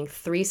goal being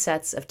 3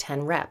 sets of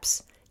 10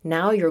 reps,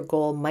 now your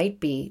goal might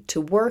be to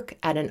work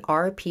at an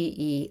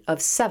RPE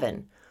of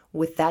 7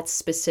 with that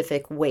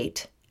specific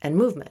weight and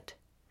movement.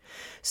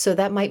 So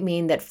that might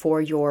mean that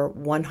for your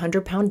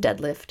 100-pound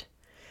deadlift,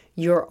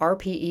 your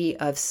RPE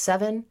of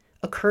 7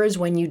 occurs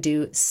when you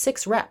do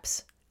 6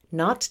 reps,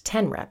 not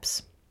 10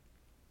 reps.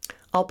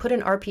 I'll put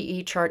an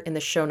RPE chart in the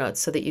show notes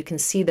so that you can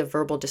see the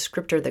verbal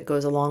descriptor that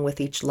goes along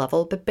with each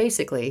level, but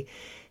basically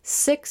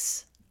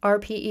 6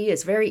 RPE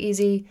is very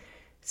easy,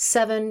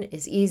 7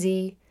 is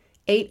easy,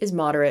 8 is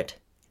moderate,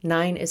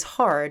 9 is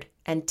hard,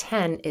 and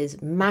 10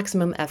 is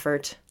maximum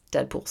effort,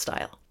 Deadpool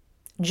style.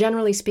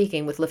 Generally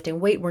speaking, with lifting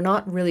weight, we're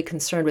not really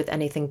concerned with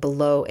anything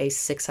below a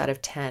 6 out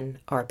of 10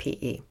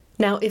 RPE.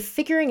 Now, if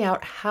figuring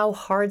out how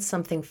hard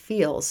something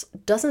feels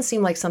doesn't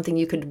seem like something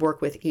you could work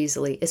with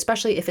easily,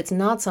 especially if it's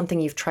not something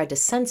you've tried to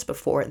sense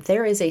before,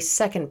 there is a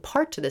second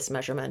part to this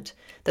measurement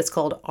that's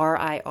called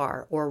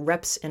RIR, or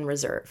reps in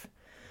reserve.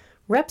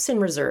 Reps in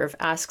reserve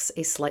asks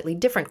a slightly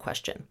different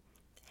question.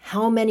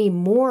 How many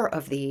more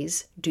of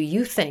these do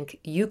you think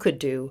you could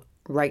do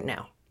right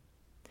now?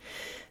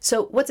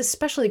 So what's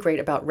especially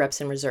great about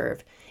reps in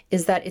reserve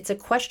is that it's a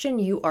question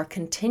you are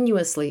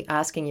continuously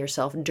asking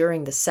yourself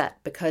during the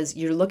set because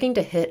you're looking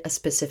to hit a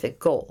specific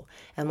goal.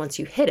 And once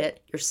you hit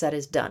it, your set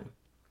is done.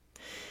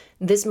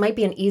 This might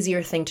be an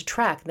easier thing to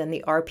track than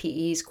the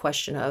RPE's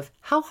question of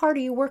how hard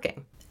are you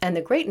working? And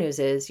the great news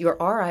is your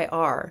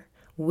RIR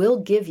will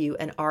give you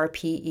an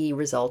RPE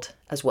result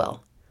as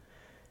well.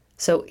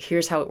 So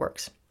here's how it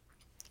works.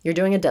 You're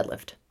doing a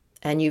deadlift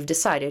and you've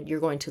decided you're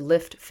going to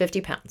lift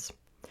 50 pounds.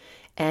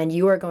 And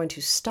you are going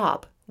to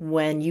stop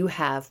when you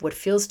have what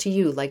feels to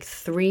you like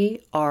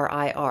 3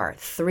 RIR,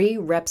 3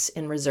 reps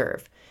in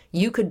reserve.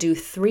 You could do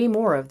 3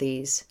 more of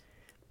these,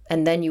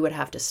 and then you would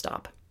have to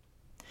stop.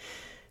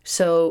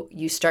 So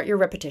you start your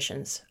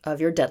repetitions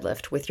of your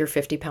deadlift with your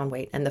 50-pound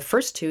weight, and the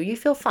first 2, you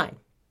feel fine,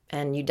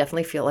 and you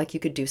definitely feel like you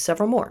could do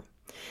several more.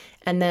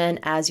 And then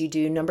as you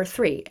do number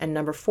 3 and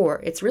number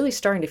 4, it's really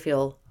starting to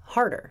feel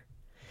harder.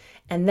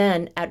 And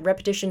then at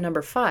repetition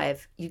number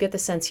 5, you get the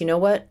sense, you know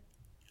what?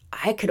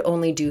 I could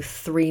only do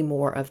 3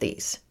 more of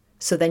these.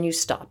 So then you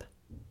stop.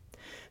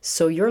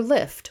 So your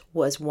lift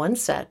was one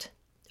set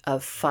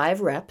of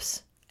 5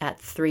 reps at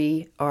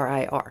 3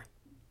 RIR.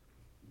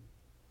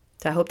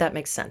 So I hope that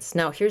makes sense.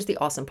 Now, here's the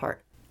awesome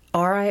part.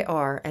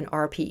 RIR and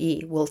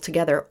RPE will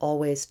together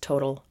always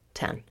total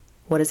 10.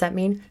 What does that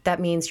mean?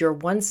 That means your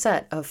one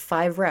set of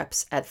 5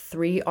 reps at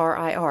 3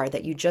 RIR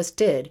that you just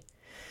did,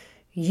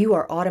 you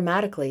are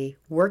automatically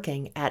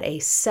working at a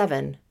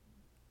 7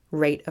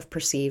 rate of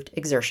perceived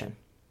exertion.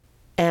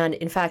 And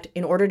in fact,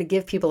 in order to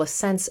give people a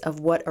sense of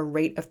what a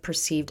rate of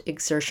perceived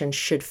exertion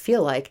should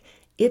feel like,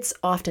 it's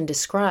often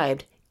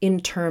described in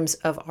terms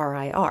of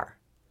RIR.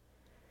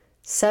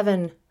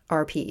 7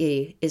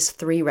 RPE is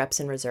 3 reps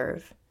in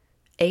reserve.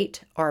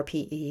 8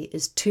 RPE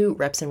is 2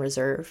 reps in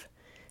reserve.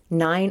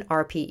 9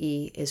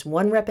 RPE is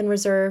 1 rep in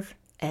reserve.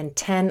 And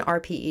 10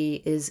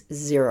 RPE is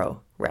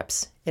 0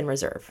 reps in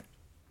reserve.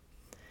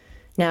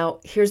 Now,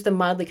 here's the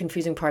mildly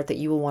confusing part that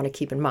you will want to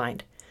keep in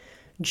mind.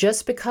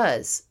 Just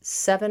because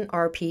 7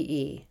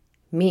 RPE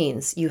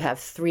means you have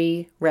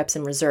 3 reps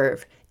in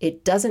reserve,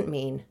 it doesn't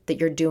mean that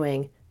you're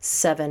doing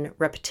 7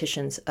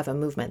 repetitions of a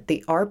movement.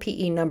 The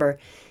RPE number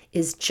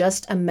is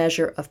just a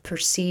measure of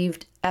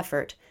perceived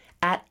effort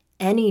at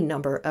any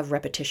number of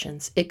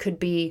repetitions. It could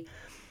be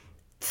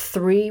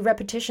 3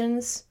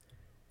 repetitions,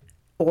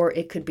 or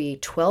it could be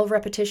 12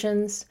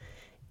 repetitions.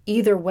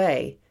 Either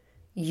way,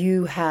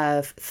 you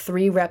have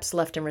 3 reps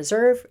left in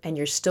reserve and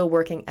you're still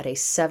working at a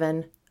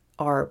 7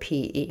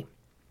 RPE.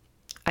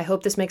 I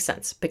hope this makes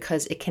sense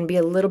because it can be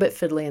a little bit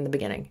fiddly in the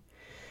beginning.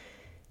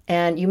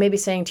 And you may be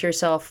saying to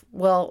yourself,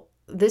 well,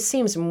 this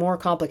seems more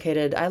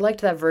complicated. I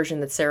liked that version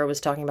that Sarah was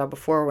talking about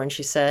before when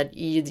she said,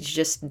 you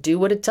just do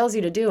what it tells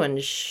you to do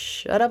and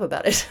shut up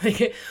about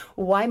it.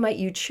 Why might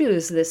you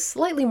choose this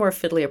slightly more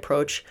fiddly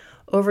approach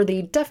over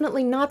the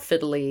definitely not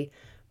fiddly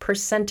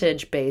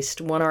percentage-based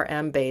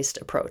 1RM-based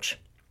approach?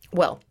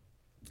 Well,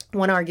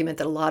 one argument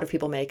that a lot of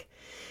people make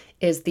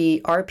is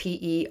the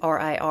RPE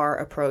RIR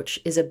approach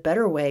is a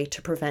better way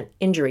to prevent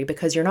injury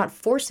because you're not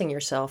forcing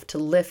yourself to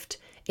lift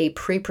a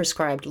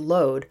pre-prescribed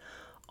load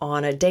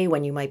on a day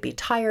when you might be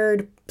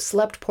tired,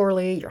 slept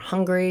poorly, you're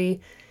hungry,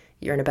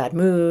 you're in a bad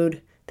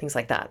mood, things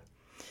like that.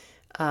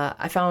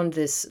 I found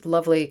this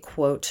lovely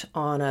quote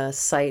on a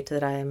site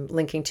that I'm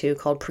linking to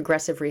called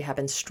Progressive Rehab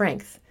and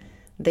Strength.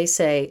 They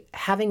say,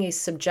 having a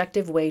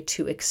subjective way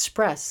to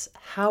express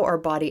how our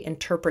body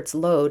interprets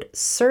load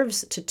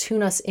serves to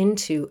tune us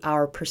into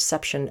our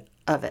perception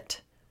of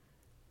it.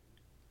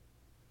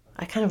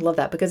 I kind of love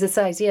that because it's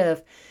the idea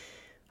of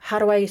how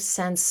do I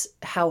sense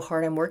how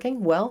hard I'm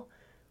working? Well,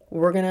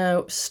 we're going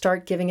to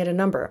start giving it a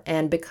number.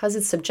 And because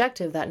it's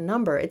subjective, that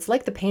number, it's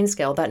like the pain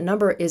scale. That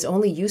number is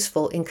only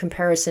useful in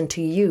comparison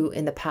to you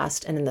in the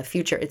past and in the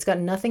future. It's got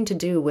nothing to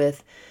do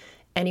with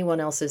anyone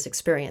else's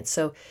experience.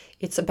 So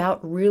it's about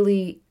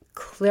really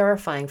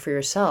clarifying for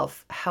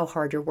yourself how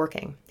hard you're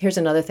working. Here's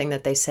another thing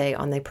that they say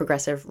on the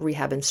Progressive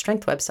Rehab and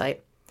Strength website.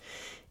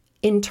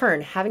 In turn,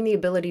 having the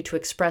ability to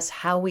express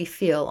how we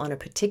feel on a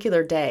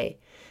particular day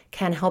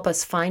can help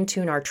us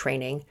fine-tune our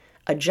training,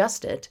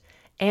 adjust it,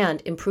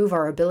 and improve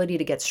our ability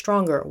to get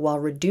stronger while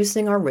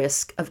reducing our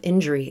risk of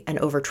injury and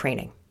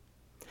overtraining.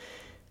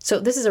 So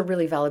this is a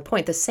really valid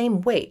point. The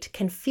same weight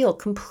can feel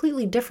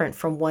completely different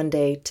from one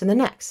day to the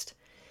next.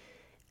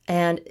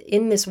 And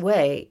in this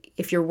way,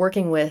 if you're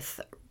working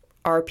with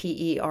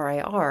RPE,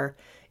 RIR,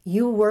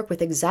 you work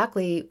with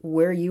exactly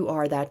where you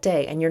are that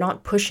day, and you're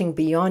not pushing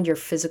beyond your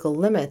physical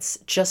limits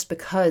just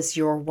because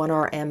your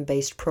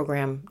 1RM-based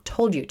program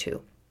told you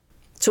to.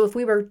 So if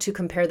we were to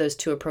compare those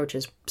two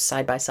approaches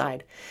side by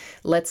side,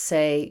 let's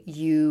say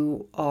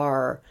you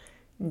are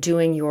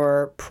doing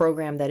your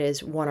program that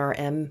is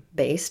 1RM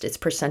based, it's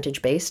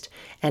percentage based,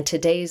 and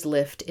today's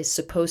lift is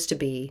supposed to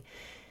be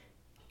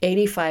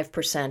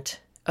 85%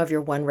 of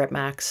your 1 rep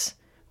max,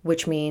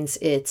 which means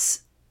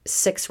it's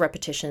 6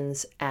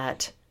 repetitions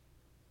at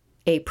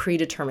a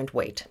predetermined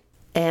weight.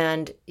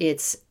 And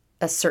it's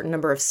a certain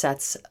number of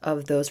sets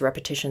of those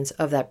repetitions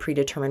of that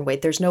predetermined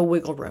weight. There's no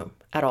wiggle room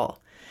at all.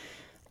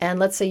 And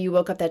let's say you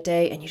woke up that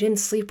day and you didn't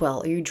sleep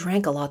well, or you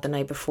drank a lot the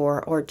night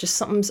before, or just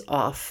something's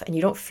off and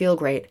you don't feel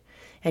great.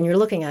 And you're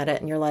looking at it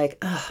and you're like,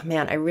 oh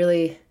man,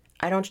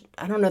 I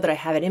don't know that I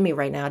have it in me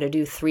right now to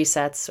do 3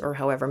 sets or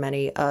however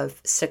many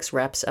of 6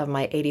 reps of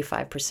my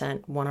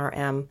 85%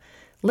 1RM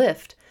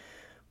lift.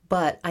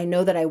 But I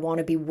know that I want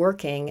to be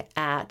working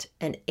at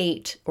an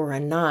 8 or a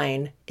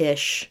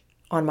 9-ish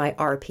on my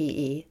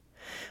RPE,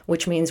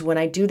 which means when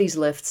I do these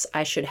lifts,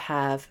 I should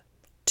have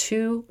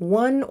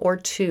 1 or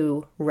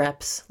 2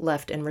 reps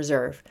left in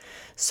reserve.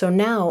 So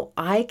now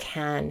I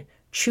can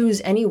choose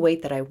any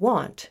weight that I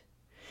want,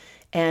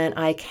 and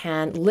I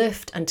can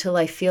lift until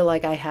I feel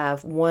like I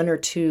have 1 or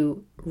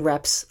 2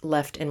 reps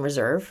left in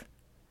reserve.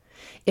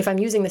 If I'm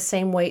using the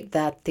same weight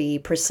that the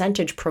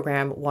percentage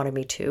program wanted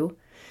me to,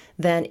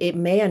 then it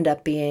may end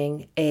up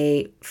being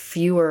a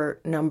fewer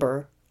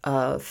number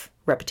of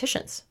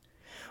repetitions.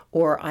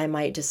 Or I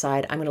might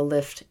decide I'm going to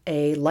lift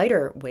a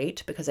lighter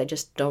weight because I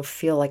just don't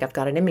feel like I've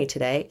got it in me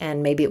today.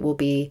 And maybe it will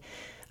be,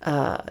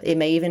 it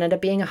may even end up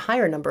being a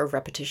higher number of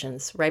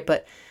repetitions, right?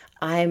 But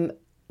I'm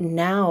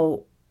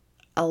now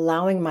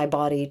allowing my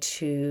body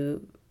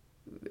to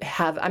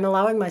I'm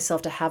allowing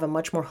myself to have a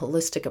much more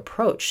holistic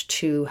approach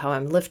to how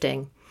I'm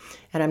lifting,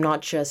 and I'm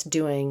not just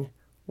doing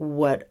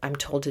what I'm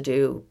told to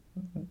do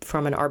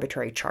from an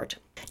arbitrary chart.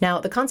 Now,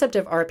 the concept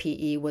of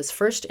RPE was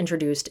first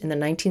introduced in the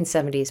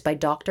 1970s by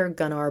Dr.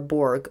 Gunnar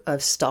Borg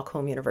of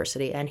Stockholm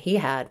University, and he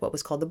had what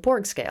was called the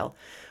Borg scale,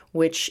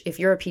 which if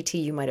you're a PT,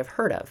 you might have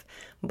heard of.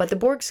 But the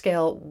Borg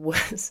scale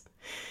was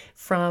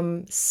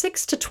from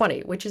 6 to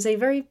 20, which is a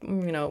very,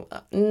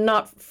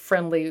 not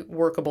friendly,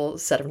 workable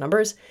set of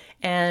numbers,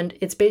 and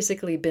it's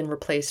basically been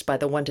replaced by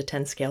the 1 to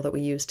 10 scale that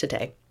we use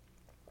today.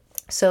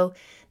 So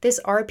this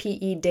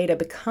RPE data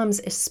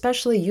becomes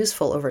especially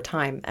useful over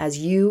time as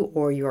you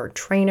or your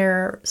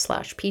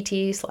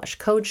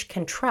trainer/PT/coach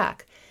can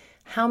track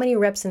how many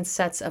reps and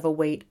sets of a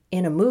weight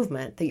in a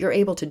movement that you're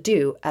able to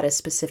do at a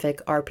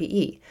specific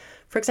RPE.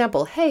 For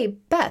example, hey,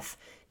 Beth,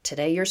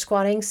 today you're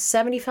squatting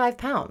 75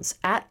 pounds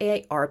at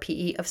a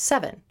RPE of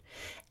 7.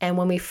 And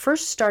when we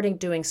first started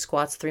doing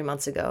squats 3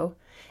 months ago,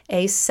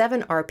 a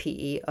 7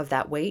 RPE of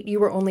that weight, you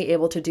were only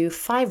able to do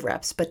 5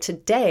 reps. But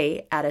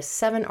today, at a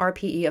 7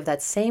 RPE of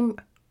that same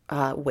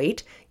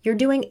weight, you're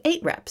doing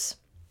 8 reps.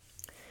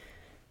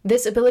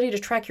 This ability to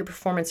track your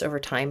performance over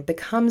time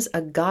becomes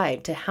a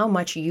guide to how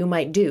much you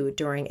might do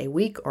during a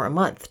week or a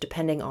month,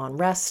 depending on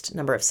rest,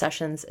 number of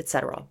sessions,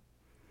 etc.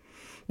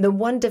 The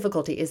one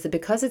difficulty is that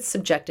because it's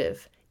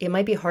subjective, it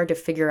might be hard to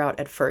figure out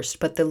at first,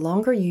 but the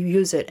longer you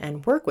use it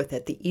and work with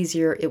it, the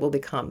easier it will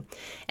become.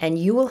 And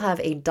you will have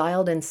a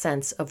dialed-in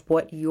sense of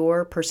what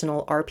your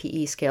personal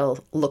RPE scale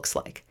looks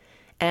like.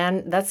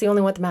 And that's the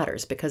only one that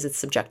matters because it's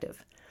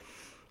subjective.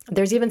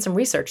 There's even some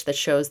research that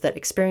shows that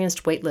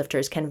experienced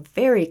weightlifters can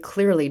very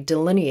clearly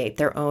delineate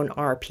their own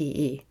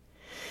RPE.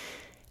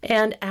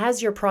 And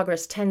as your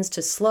progress tends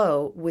to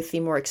slow with the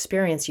more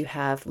experience you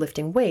have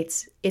lifting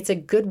weights, it's a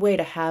good way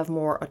to have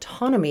more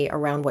autonomy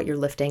around what you're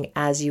lifting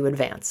as you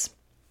advance.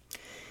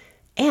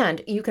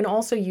 And you can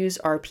also use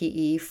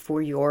RPE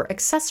for your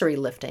accessory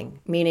lifting,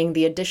 meaning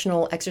the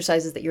additional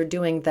exercises that you're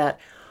doing that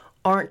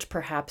aren't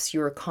perhaps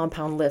your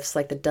compound lifts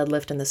like the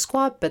deadlift and the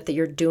squat, but that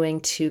you're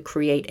doing to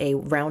create a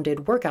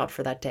rounded workout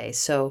for that day.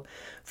 So,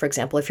 for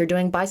example, if you're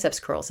doing biceps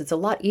curls, it's a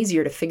lot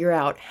easier to figure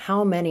out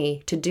how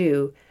many to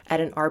do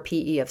at an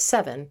RPE of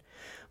 7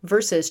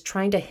 versus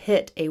trying to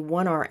hit a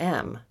 1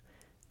 RM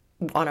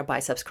on a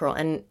biceps curl.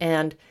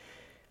 And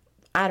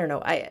I don't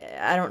know.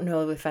 I don't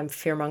know if I'm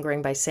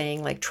fear-mongering by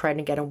saying like trying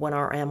to get a 1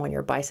 RM on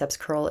your biceps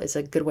curl is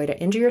a good way to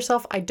injure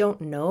yourself. I don't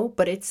know,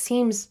 but it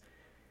seems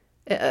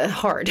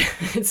hard.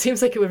 It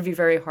seems like it would be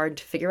very hard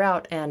to figure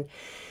out and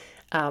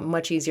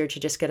much easier to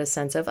just get a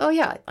sense of, oh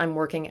yeah, I'm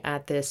working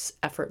at this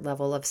effort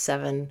level of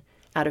 7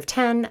 out of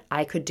 10.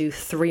 I could do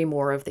 3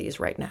 more of these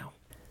right now.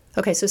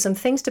 Okay, so some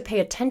things to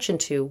pay attention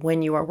to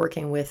when you are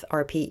working with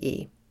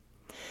RPE.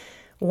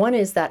 One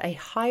is that a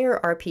higher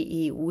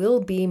RPE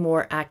will be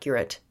more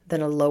accurate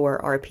than a lower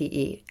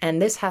RPE,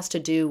 and this has to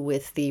do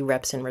with the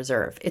reps in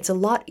reserve. It's a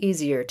lot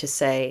easier to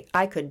say,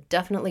 I could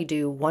definitely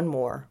do 1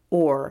 more,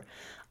 or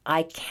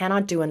I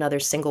cannot do another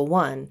single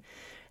one,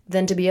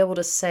 than to be able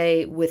to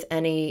say with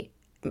any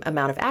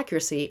amount of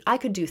accuracy, I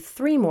could do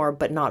 3 more,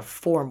 but not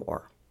 4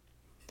 more.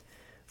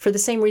 For the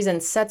same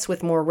reason, sets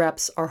with more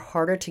reps are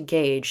harder to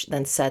gauge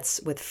than sets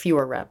with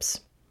fewer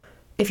reps.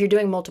 If you're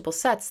doing multiple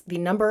sets, the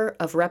number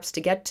of reps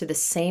to get to the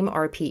same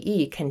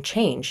RPE can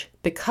change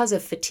because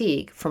of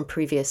fatigue from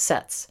previous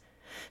sets.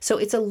 So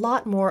it's a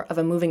lot more of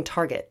a moving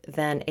target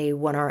than a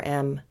 1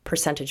 RM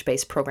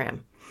percentage-based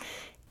program.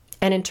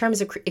 And in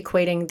terms of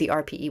equating the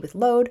RPE with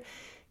load,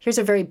 here's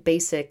a very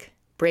basic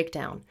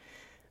breakdown.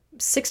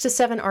 6 to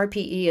 7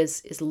 RPE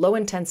is low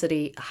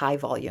intensity, high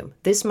volume.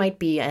 This might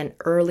be an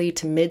early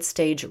to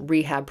mid-stage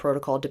rehab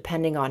protocol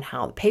depending on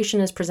how the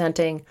patient is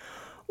presenting,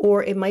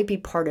 or it might be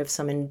part of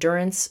some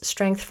endurance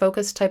strength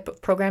focused type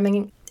of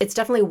programming. It's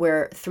definitely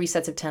where 3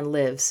 sets of 10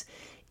 lives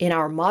in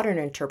our modern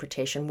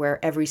interpretation,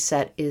 where every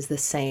set is the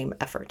same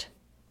effort.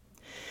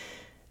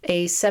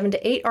 A 7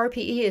 to 8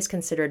 RPE is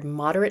considered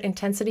moderate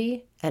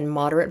intensity and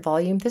moderate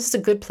volume. This is a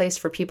good place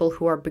for people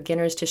who are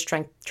beginners to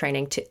strength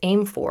training to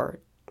aim for,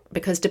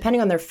 because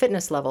depending on their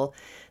fitness level,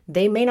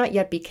 they may not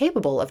yet be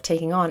capable of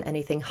taking on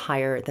anything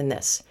higher than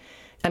this.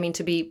 I mean,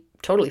 to be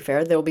totally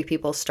fair, there will be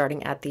people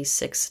starting at the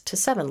 6 to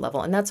 7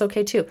 level, and that's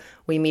okay too.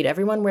 We meet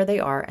everyone where they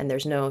are, and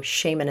there's no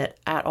shame in it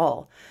at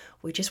all.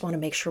 We just want to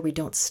make sure we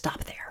don't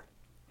stop there.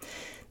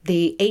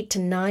 The 8 to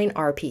 9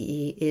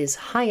 RPE is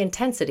high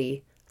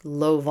intensity,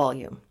 low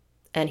volume.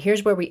 And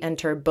here's where we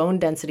enter bone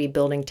density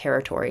building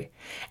territory.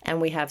 And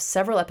we have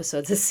several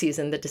episodes this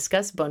season that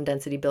discuss bone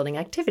density building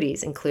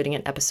activities, including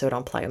an episode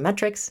on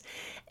plyometrics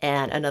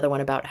and another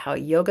one about how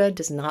yoga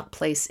does not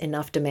place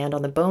enough demand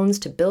on the bones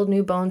to build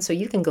new bones, so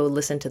you can go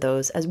listen to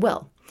those as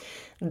well.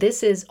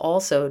 This is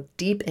also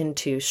deep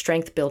into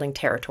strength building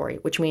territory,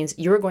 which means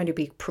you're going to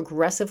be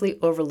progressively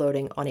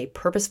overloading on a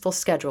purposeful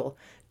schedule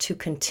to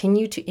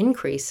continue to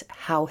increase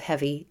how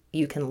heavy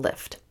you can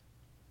lift.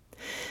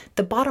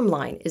 The bottom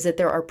line is that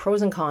there are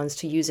pros and cons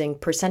to using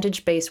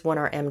percentage-based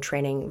 1RM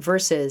training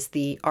versus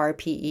the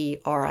RPE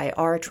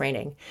RIR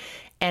training.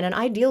 And an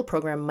ideal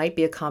program might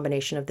be a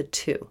combination of the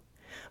two.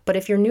 But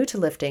if you're new to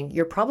lifting,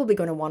 you're probably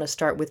going to want to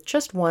start with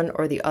just one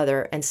or the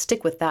other and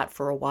stick with that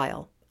for a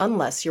while,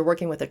 unless you're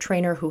working with a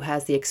trainer who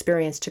has the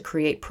experience to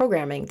create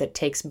programming that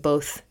takes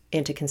both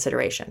into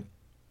consideration.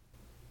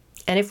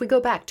 And if we go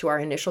back to our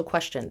initial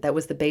question that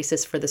was the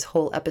basis for this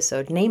whole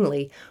episode,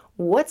 namely,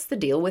 what's the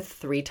deal with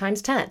 3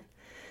 times 10?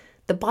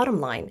 The bottom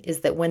line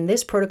is that when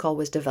this protocol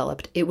was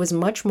developed, it was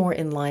much more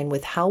in line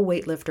with how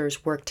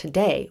weightlifters work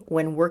today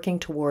when working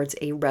towards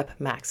a rep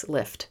max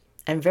lift,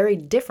 and very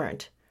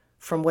different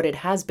from what it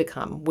has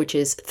become, which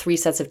is 3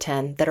 sets of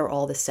 10 that are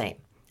all the same,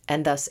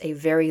 and thus a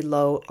very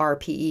low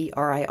RPE,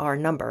 RIR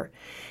number,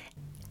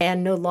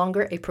 and no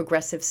longer a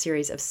progressive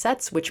series of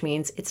sets, which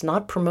means it's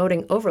not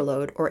promoting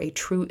overload or a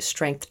true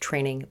strength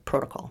training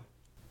protocol.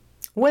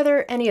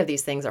 Whether any of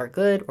these things are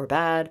good or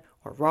bad,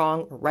 or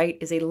wrong or right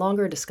is a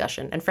longer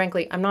discussion, and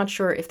frankly, I'm not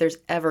sure if there's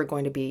ever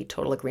going to be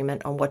total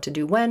agreement on what to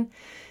do when,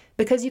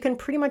 because you can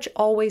pretty much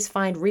always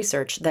find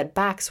research that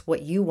backs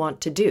what you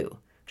want to do,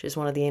 which is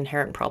one of the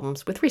inherent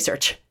problems with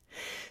research.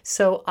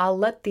 So I'll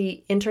let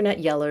the internet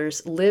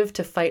yellers live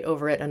to fight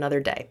over it another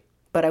day.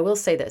 But I will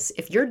say this,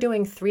 if you're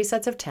doing 3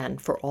 sets of 10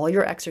 for all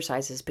your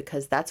exercises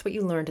because that's what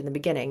you learned in the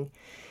beginning,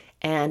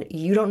 and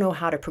you don't know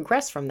how to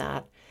progress from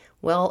that,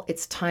 well,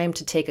 it's time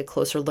to take a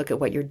closer look at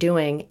what you're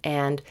doing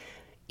and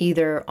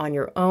either on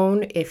your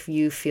own, if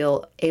you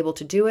feel able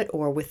to do it,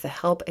 or with the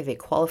help of a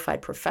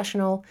qualified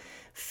professional,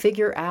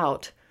 figure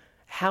out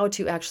how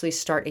to actually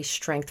start a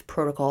strength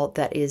protocol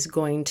that is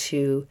going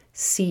to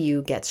see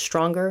you get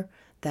stronger,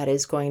 that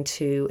is going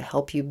to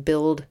help you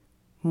build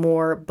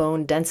more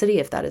bone density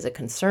if that is a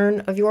concern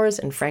of yours,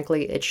 and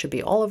frankly, it should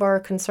be all of our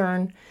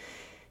concern,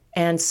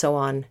 and so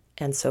on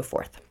and so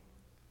forth.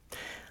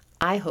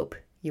 I hope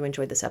you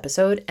enjoyed this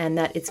episode and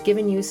that it's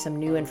given you some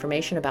new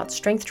information about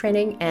strength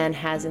training and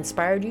has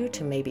inspired you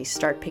to maybe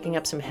start picking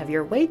up some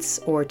heavier weights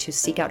or to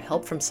seek out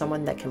help from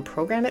someone that can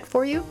program it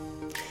for you.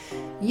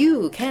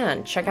 You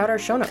can check out our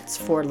show notes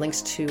for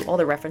links to all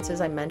the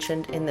references I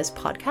mentioned in this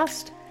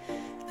podcast.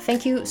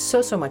 Thank you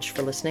so much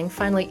for listening.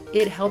 Finally,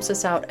 it helps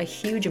us out a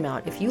huge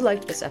amount if you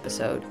liked this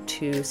episode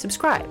to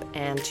subscribe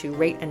and to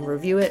rate and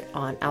review it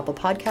on Apple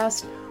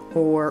Podcasts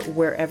or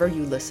wherever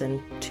you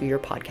listen to your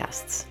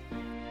podcasts.